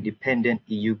an independent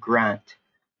EU grant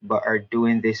but are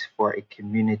doing this for a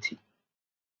community?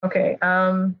 Okay.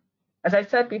 As I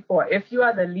said before, if you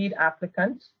are the lead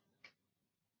applicant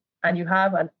and you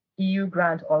have an EU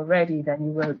grant already, then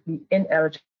you will be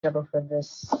ineligible for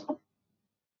this,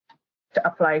 to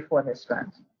apply for this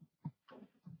grant.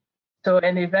 So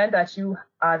in the event that you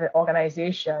are the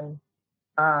organization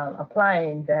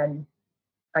applying, then,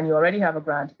 and you already have a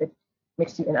grant, it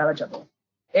makes you ineligible.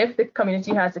 If the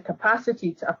community has the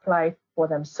capacity to apply for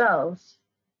themselves,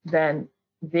 then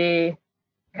they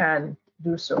can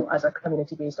do so as a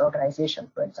community-based organization,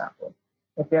 for example.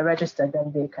 If they're registered,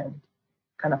 then they can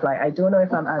apply. I don't know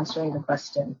if I'm answering the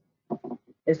question.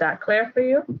 Is that clear for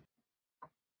you?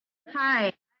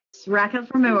 Hi, it's Raquel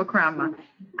from BIOPAMA.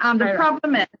 The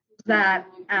problem is that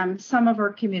some of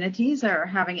our communities are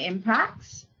having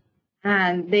impacts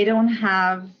and they don't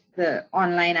have the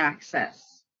online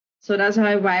access. So that's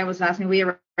why I was asking, we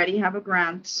already have a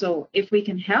grant. So if we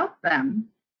can help them,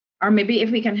 or maybe if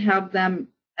we can help them,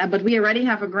 but we already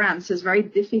have a grant, so it's very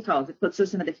difficult. It puts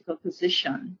us in a difficult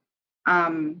position.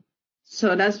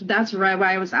 So that's why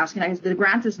I was asking. Like, the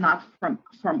grant is not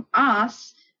from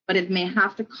us, but it may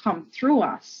have to come through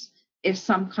us. If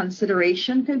some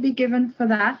consideration could be given for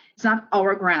that, it's not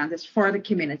our grant; it's for the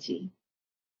community.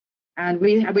 And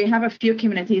we have a few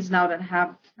communities now that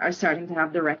are starting to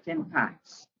have direct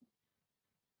impacts.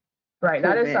 Right.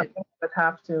 That is something we would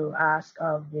have to ask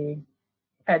of the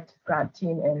head grant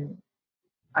team in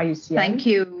IUCN. Thank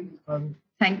you.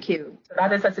 Thank you. So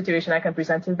that is a situation I can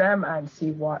present to them and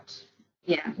see what.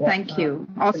 Yeah, thank you.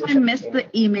 Also, I missed the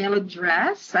email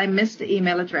address.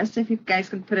 If you guys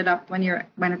can put it up when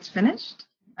it's finished,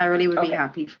 I really would be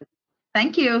happy.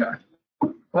 Thank you. Sure.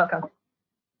 Welcome.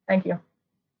 Thank you.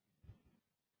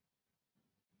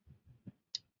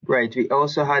 Right. We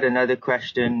also had another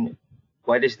question.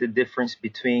 What is the difference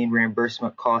between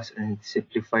reimbursement costs and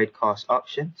simplified cost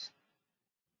options?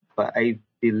 But I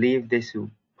believe this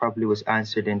probably was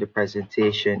answered in the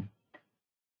presentation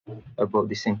about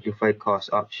the simplified cost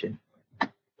option.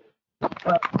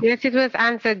 Yes, it was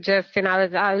answered, Justin. I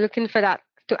was looking for that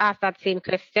to ask that same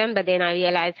question, but then I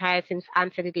realized Hyacinth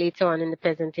answered it later on in the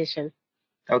presentation.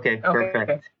 Okay,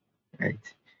 perfect. Right.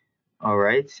 All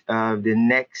right. The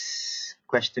next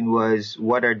question was,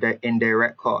 what are the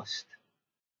indirect costs?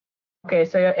 Okay,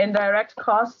 so your indirect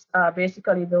costs are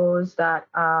basically those that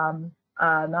are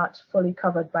not fully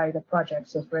covered by the project.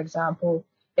 So, for example,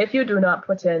 if you do not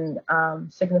put in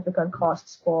significant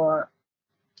costs for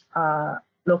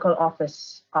local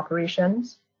office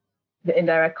operations, the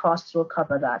indirect costs will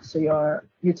cover that. So your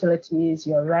utilities,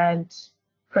 your rent,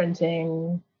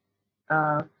 printing,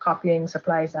 copying,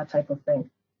 supplies, that type of thing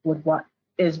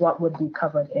what would be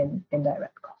covered in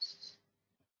indirect costs.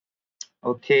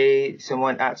 Okay,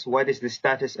 someone asks, what is the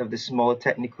status of the small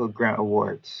technical grant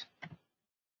awards?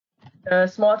 The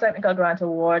small technical grant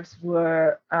awards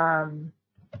were, a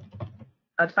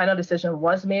final decision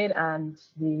was made and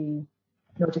the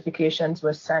notifications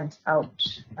were sent out.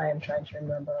 I am trying to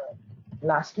remember,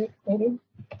 last week maybe.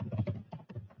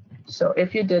 So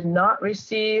if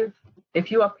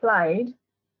you applied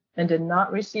and did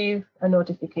not receive a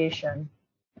notification,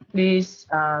 please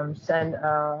send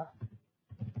a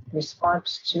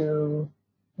response to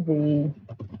the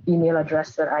email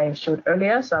address that I showed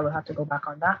earlier. So I will have to go back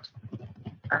on that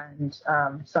and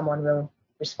someone will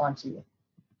respond to you.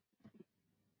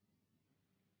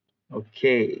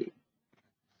 Okay.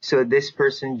 So this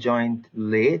person joined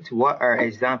late. What are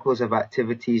examples of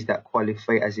activities that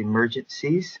qualify as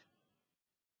emergencies?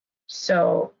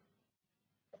 So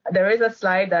there is a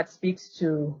slide that speaks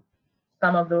to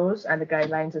some of those and the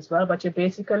guidelines as well, but you're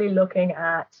basically looking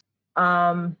at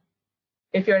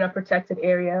if you're in a protected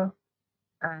area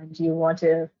and you want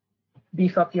to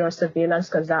beef up your surveillance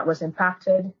because that was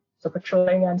impacted. So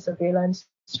patrolling and surveillance,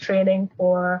 training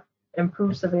for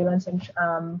improved surveillance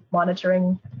and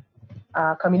monitoring,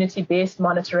 community-based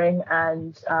monitoring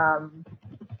and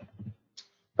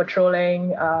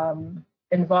patrolling,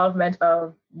 involvement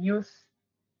of youth,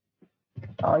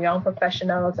 young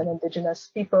professionals and indigenous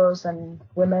peoples and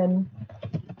women.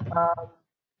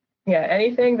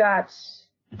 Anything that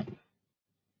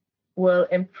will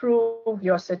improve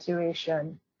your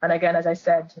situation. And again, as I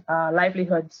said,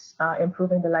 livelihoods,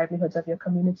 improving the livelihoods of your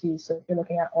community. So if you're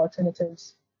looking at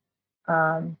alternatives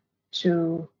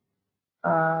to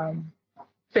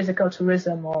physical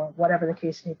tourism or whatever the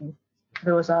case may be,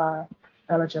 those are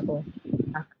eligible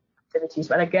activities.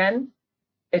 But again,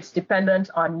 it's dependent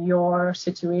on your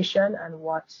situation and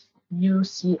what you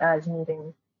see as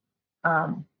needing,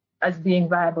 as being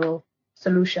viable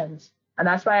solutions And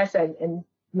that's why I said in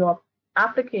your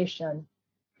application,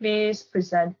 please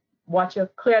present what your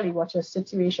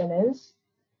situation is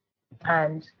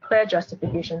and clear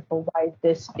justification for why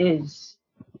this is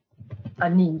a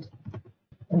need.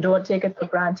 And don't take it for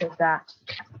granted that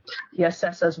the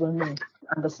assessors will know,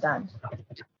 understand.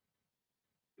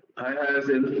 Hi,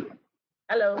 Alison.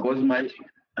 Hello.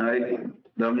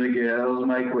 Dominic, that was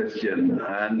my question.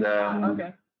 And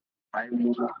okay.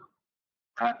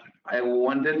 I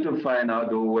wanted to find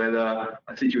out whether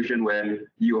a situation where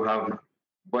you have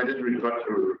budget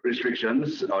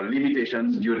restrictions or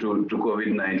limitations due to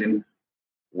COVID-19,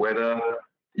 whether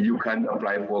you can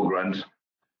apply for grants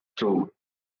to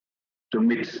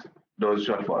meet those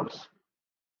shortfalls.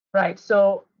 Right.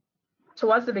 So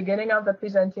towards the beginning of the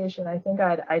presentation, I think I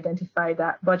had identified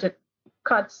that budget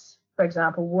cuts, for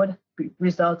example, would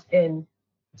result in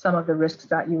some of the risks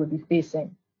that you would be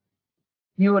facing.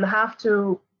 You will have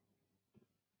to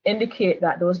indicate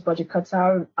that those budget cuts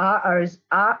are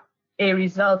a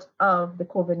result of the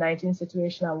COVID-19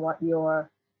 situation and what your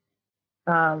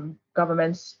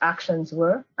government's actions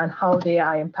were and how they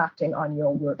are impacting on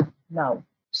your work now.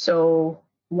 So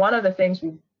one of the things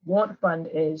we won't fund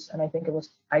is, and I think it was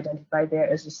identified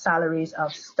there, is the salaries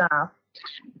of staff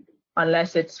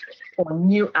unless it's for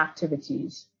new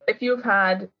activities. If you've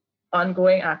had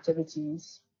ongoing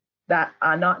activities that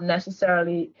are not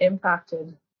necessarily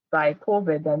impacted by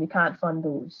COVID, then we can't fund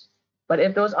those. But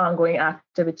if those ongoing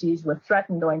activities were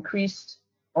threatened or increased,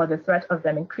 or the threat of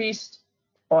them increased,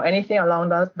 or anything along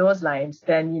those lines,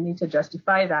 then you need to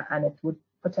justify that and it would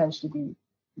potentially be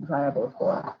viable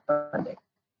for funding.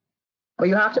 But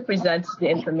you have to present the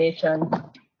information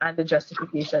and the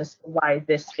justifications why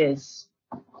this is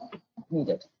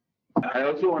needed. I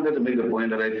also wanted to make the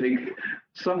point that I think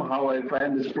somehow I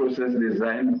find this process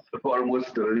designed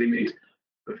almost to limit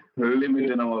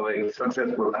the number of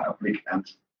successful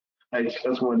applicants. I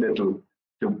just wanted to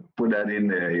put that in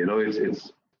there. You know,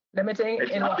 it's limiting.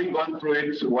 Having gone through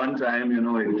it one time, you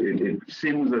know, it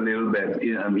seems a little bit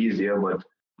easier, but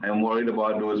I'm worried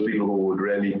about those people who would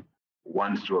really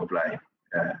want to apply.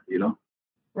 You know.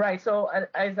 Right. So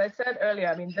as I said earlier,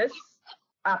 I mean, this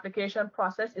application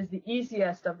process is the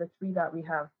easiest of the three that we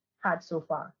have had so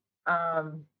far.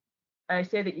 I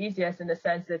say the easiest in the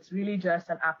sense that it's really just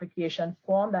an application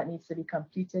form that needs to be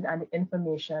completed and the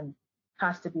information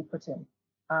has to be put in.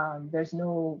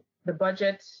 The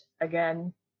budget,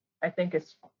 again, I think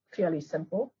it's fairly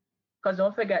simple because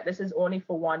don't forget, this is only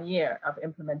for 1 year of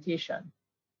implementation.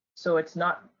 So it's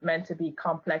not meant to be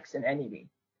complex in any way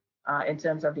in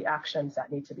terms of the actions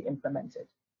that need to be implemented.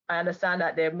 I understand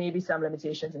that there may be some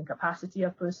limitations in capacity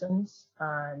of persons,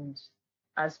 and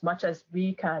as much as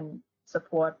we can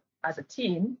support as a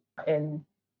team in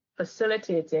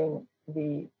facilitating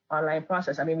the online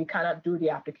process, I mean, we cannot do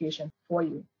the application for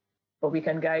you, but we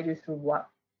can guide you through what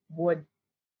would,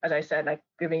 as I said, like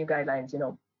giving you guidelines, you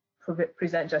know,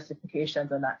 present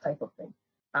justifications and that type of thing.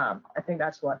 I think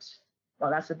that's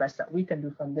the best that we can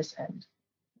do from this end,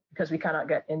 because we cannot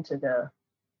get into the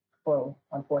full,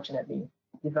 unfortunately,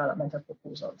 development of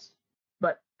proposals.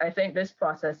 But I think this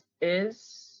process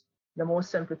is the most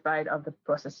simplified of the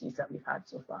processes that we've had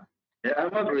so far. Yeah,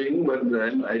 I'm agreeing, but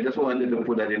I just wanted to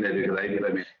put that in there because I've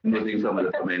been noting some of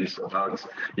the comments about,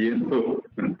 you know.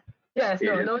 Yes,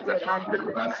 noted.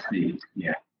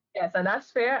 Yeah. Yes, and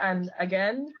that's fair. And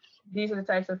again, these are the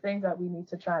types of things that we need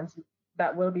to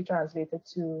that will be translated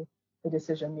to the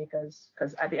decision makers,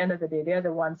 because at the end of the day, they're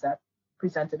the ones that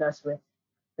presented us with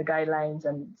the guidelines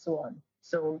and so on.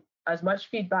 So as much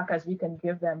feedback as we can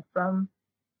give them from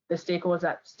the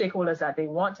stakeholders that they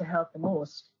want to help the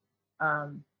most,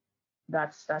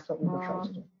 that's what we will try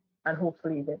to do. And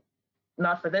hopefully that,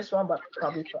 not for this one, but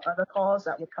probably for other calls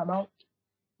that would come out,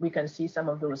 we can see some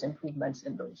of those improvements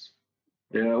in those.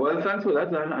 Yeah, well, thanks for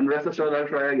that. And rest assured, I'll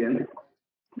try again.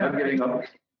 Not giving up.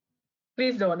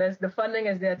 Please don't. The funding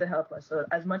is there to help us. So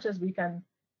as much as we can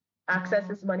access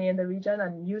this money in the region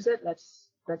and use it, let's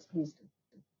please do.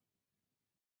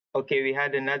 Okay, we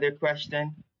had another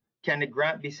question. Can a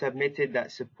grant be submitted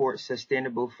that supports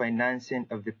sustainable financing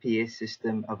of the PA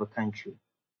system of a country?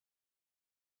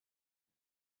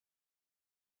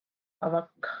 Of a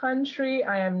country,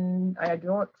 I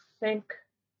don't think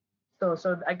so.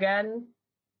 So again,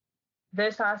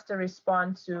 this has to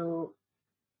respond to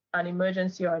an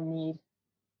emergency or need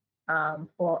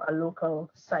for a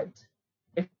local site.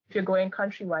 If you're going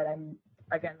countrywide,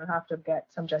 we'll have to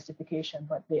get some justification,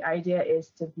 but the idea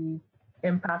is to be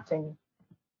impacting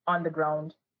on the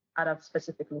ground at a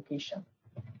specific location.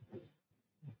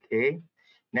 Okay.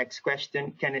 Next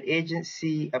question. Can an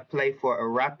agency apply for a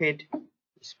rapid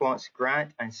response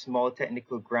grant and small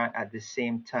technical grant at the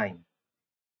same time?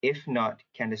 If not,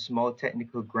 can the small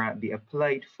technical grant be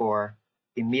applied for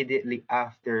immediately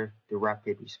after the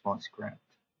rapid response grant?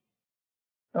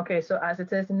 Okay, so as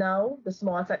it is now, the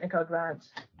small technical grant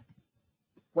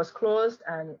was closed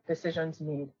and decisions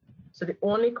made. So the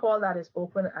only call that is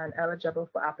open and eligible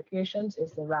for applications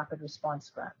is the rapid response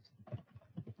grant.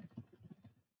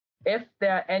 If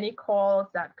there are any calls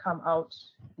that come out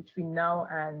between now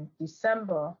and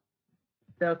December,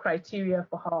 the criteria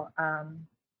for how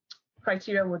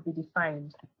criteria would be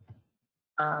defined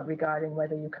regarding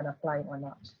whether you can apply or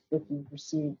not if you've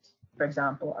received, for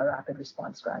example, a rapid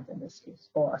response grant in this case,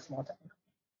 or a small technical.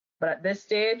 But at this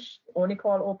stage, the only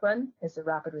call open is the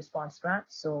rapid response grant.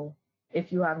 So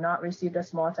if you have not received a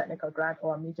small technical grant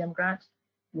or a medium grant,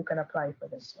 you can apply for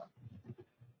this one.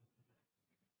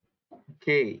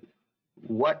 Okay,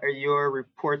 what are your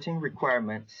reporting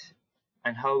requirements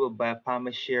and how will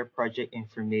BIOPAMA share project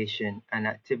information and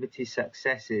activity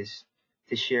successes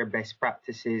to share best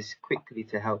practices quickly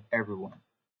to help everyone?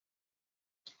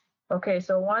 Okay,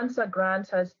 so once a grant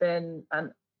has been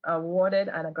awarded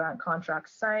and a grant contract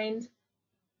signed,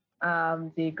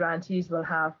 the grantees will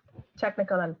have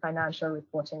technical and financial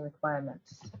reporting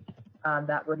requirements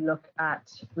that would look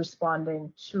at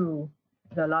responding to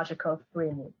the logical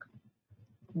framework.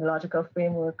 The logical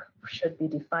framework should be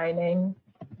defining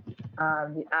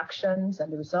the actions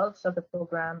and the results of the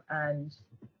program and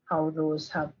how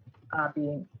those are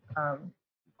being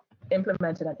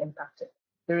implemented and impacted.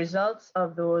 The results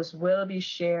of those will be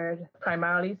shared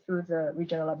primarily through the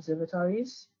regional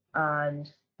observatories and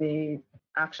the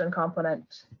action component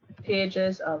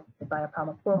pages of the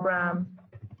BIOPAMA program,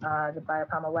 the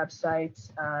BIOPAMA website,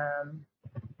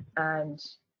 and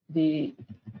the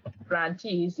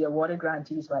grantees, the awarded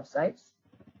grantees websites.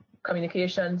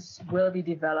 Communications will be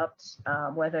developed,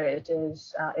 whether it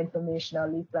is informational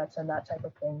leaflets and that type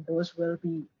of thing. Those will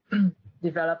be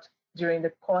developed during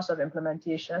the course of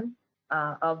implementation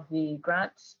of the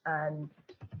grants, and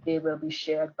they will be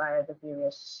shared via the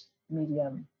various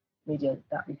media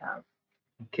that we have.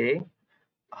 Okay.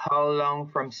 How long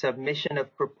from submission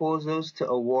of proposals to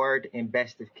award in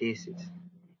best of cases?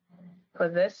 For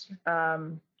this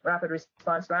rapid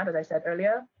response grant, as I said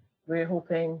earlier, we're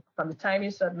hoping from the time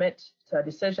you submit to a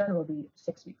decision will be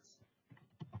 6 weeks.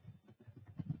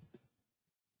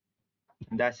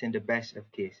 And that's in the best of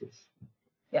cases.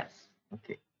 Yes.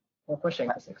 Okay. We're pushing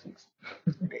for 6 weeks.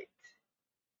 Great.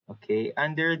 Okay.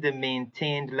 Under the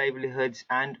maintained livelihoods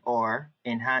and or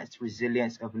enhanced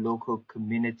resilience of local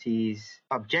communities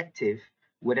objective,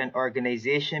 would an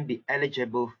organization be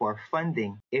eligible for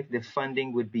funding if the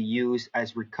funding would be used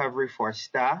as recovery for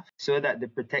staff so that the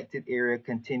protected area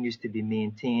continues to be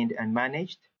maintained and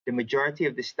managed? The majority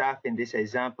of the staff in this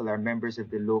example are members of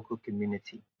the local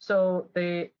community. So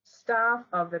the staff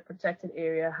of the protected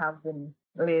area have been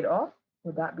laid off.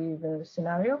 Would that be the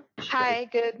scenario? Hi,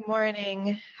 good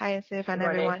morning. Hi, Sif and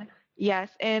everyone.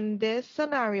 Yes, in this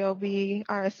scenario, we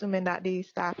are assuming that the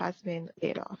staff has been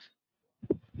laid off.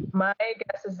 My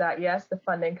guess is that yes, the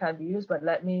funding can be used, but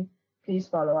let me please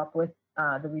follow up with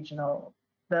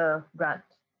the grant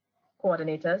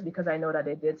coordinators, because I know that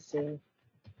they did say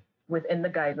within the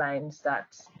guidelines that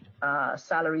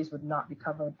salaries would not be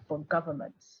covered for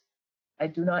governments. I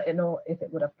do not know if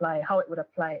it would apply, how it would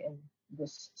apply in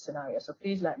this scenario. So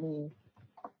please let me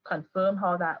confirm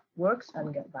how that works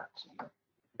and get back to you.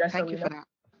 Just Thank you for that.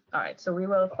 All right, so we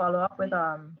will follow up with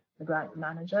the grant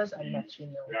managers and let you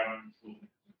know.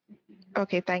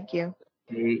 Okay, thank you.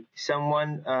 Okay.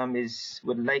 Someone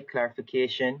would like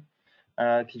clarification.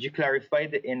 Could you clarify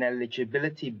the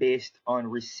ineligibility based on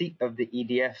receipt of the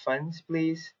EDF funds,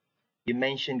 please? You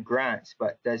mentioned grants,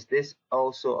 but does this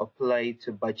also apply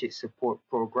to budget support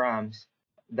programs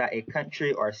that a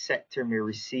country or sector may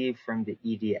receive from the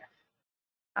EDF?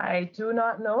 I do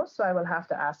not know, so I will have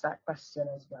to ask that question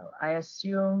as well. I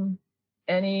assume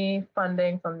any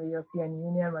funding from the European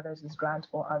Union, whether it's grant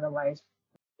or otherwise,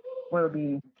 will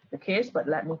be the case, but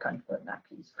let me confirm that,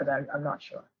 please, because I'm not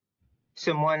sure.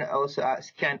 Someone also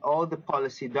asked, can all the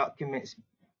policy documents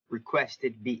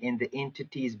requested be in the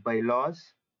entity's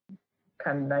bylaws?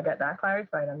 Can I get that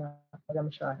clarified?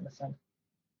 I'm sure I understand.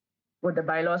 Would the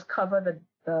bylaws cover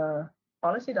the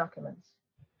policy documents?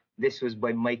 This was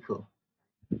by Michael.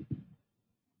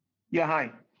 Yeah,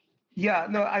 hi. Yeah,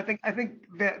 no, I think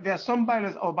there are some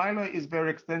bylaws. Our bylaw is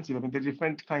very extensive. I mean, there are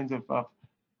different kinds of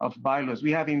bylaws.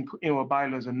 We have in our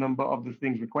bylaws a number of the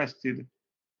things requested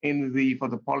for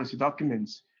the policy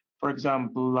documents. For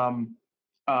example,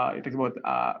 it talks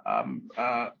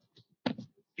about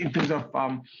in terms of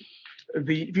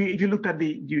if you look at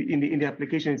in the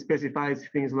application, it specifies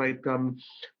things like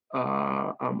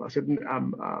certain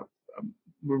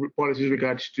policies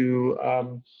regards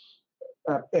to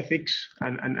ethics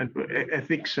and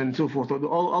ethics and so forth. So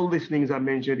all these things are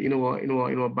mentioned in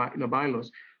our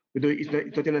bylaws.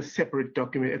 It's not in a separate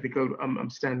document, ethical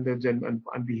standards and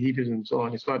behaviors and so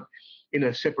on. It's not in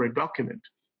a separate document.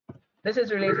 This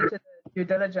is related to the due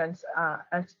diligence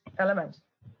element.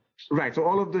 Right. So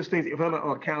all of those things, if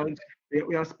our accounts,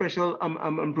 we have special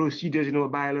procedures in our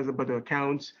bylaws about the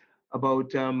accounts,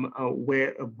 about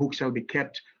where a book shall be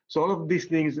kept. So all of these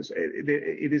things,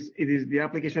 it is the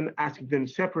application asking them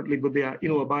separately, but they are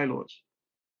in our bylaws.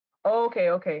 Okay.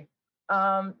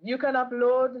 You can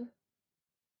upload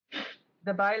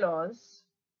the bylaws,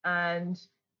 and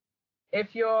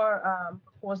if your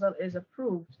proposal is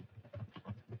approved,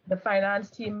 the finance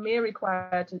team may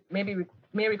require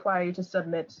you to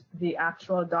submit the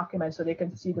actual document so they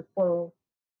can see the full,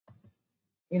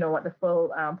 what the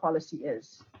full policy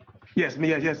is. Yes.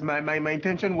 My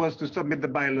intention was to submit the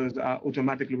bylaws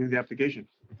automatically with the application.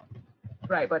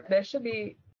 Right, but there should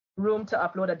be room to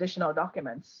upload additional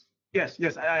documents. Yes.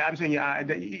 I'm saying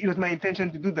it was my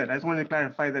intention to do that. I just wanted to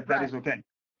clarify that that is okay.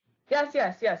 Yes,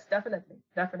 definitely.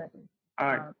 All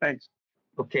right, thanks.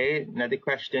 Okay, another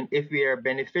question. If we are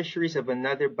beneficiaries of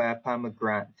another BIOPAMA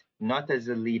grant, not as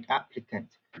a lead applicant,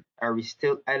 are we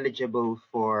still eligible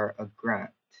for a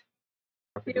grant?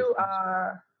 If you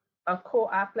are a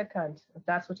co-applicant, if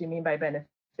that's what you mean by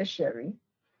beneficiary,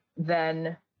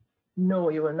 then no,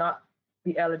 you will not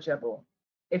be eligible.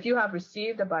 If you have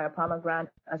received a BIOPAMA grant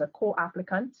as a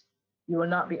co-applicant, you will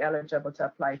not be eligible to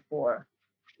apply for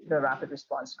the rapid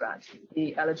response grant.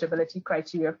 The eligibility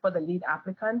criteria for the lead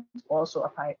applicant also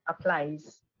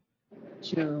applies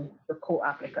to the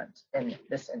co-applicant in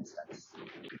this instance.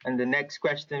 And the next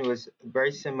question was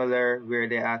very similar, where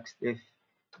they asked if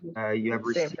you have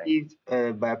received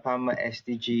a BIOPAMA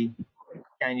SDG,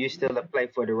 can you still apply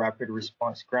for the rapid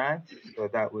response grant? So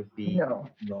that would be no.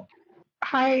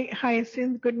 Hi,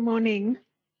 Cindy. Good morning.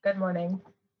 Good morning.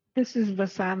 This is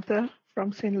Vasantha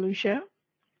from St. Lucia.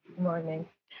 Good morning.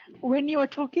 When you were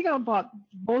talking about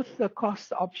both the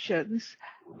cost options,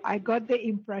 I got the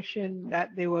impression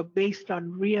that they were based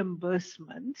on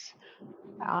reimbursements.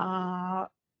 Am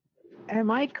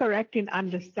I correct in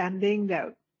understanding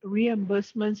that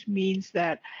reimbursements means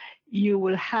that you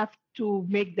will have to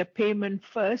make the payment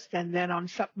first, and then on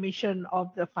submission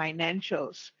of the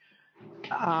financials,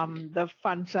 the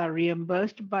funds are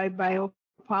reimbursed by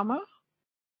BIOPAMA?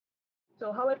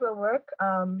 So how it will work,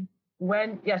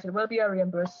 yes, it will be a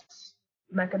reimbursed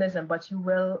mechanism, but you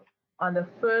will, on the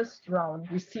first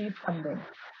round, receive funding.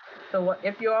 So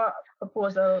if your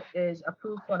proposal is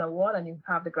approved for an award and you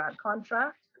have the grant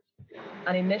contract,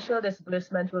 an initial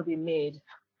disbursement will be made,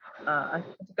 a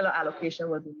particular allocation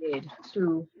will be made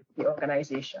to the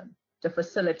organization to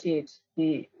facilitate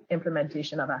the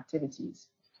implementation of activities.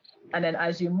 And then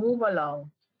as you move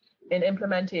along in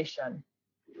implementation,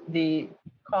 the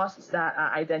costs that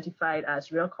are identified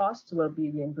as real costs will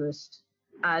be reimbursed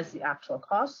as the actual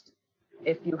cost.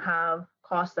 If you have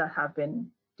costs that have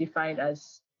been defined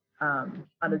as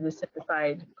under the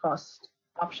simplified cost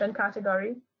option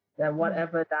category, then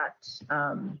whatever that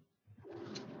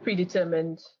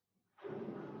predetermined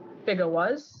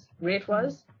rate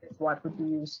was, is what would be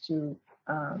used to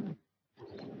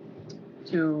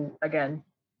again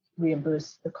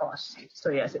reimburse the cost. So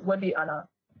yes, it would be on a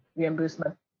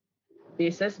reimbursement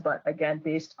basis, but again,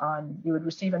 based on, you would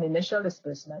receive an initial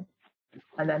disbursement,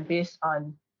 and then based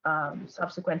on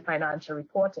subsequent financial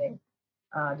reporting,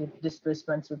 the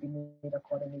disbursements would be made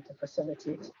accordingly to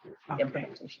facilitate the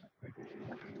implementation.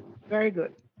 Very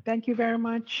good. Thank you very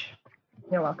much.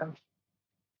 You're welcome.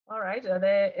 All right,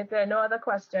 if there are no other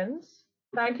questions,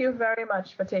 thank you very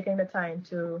much for taking the time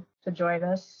to join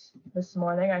us this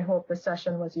morning. I hope the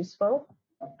session was useful.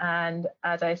 And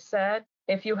as I said,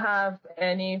 if you have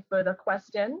any further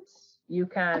questions, you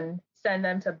can send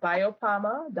them to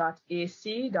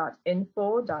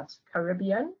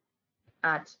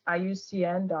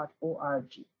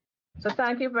biopama.ac.info.caribbean@iucn.org. So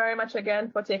thank you very much again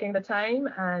for taking the time,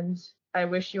 and I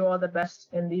wish you all the best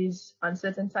in these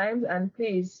uncertain times. And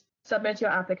please submit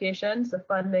your applications. The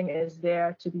funding is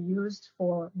there to be used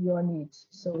for your needs.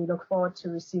 So we look forward to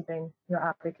receiving your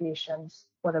applications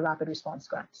for the rapid response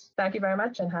grants. Thank you very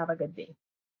much and have a good day.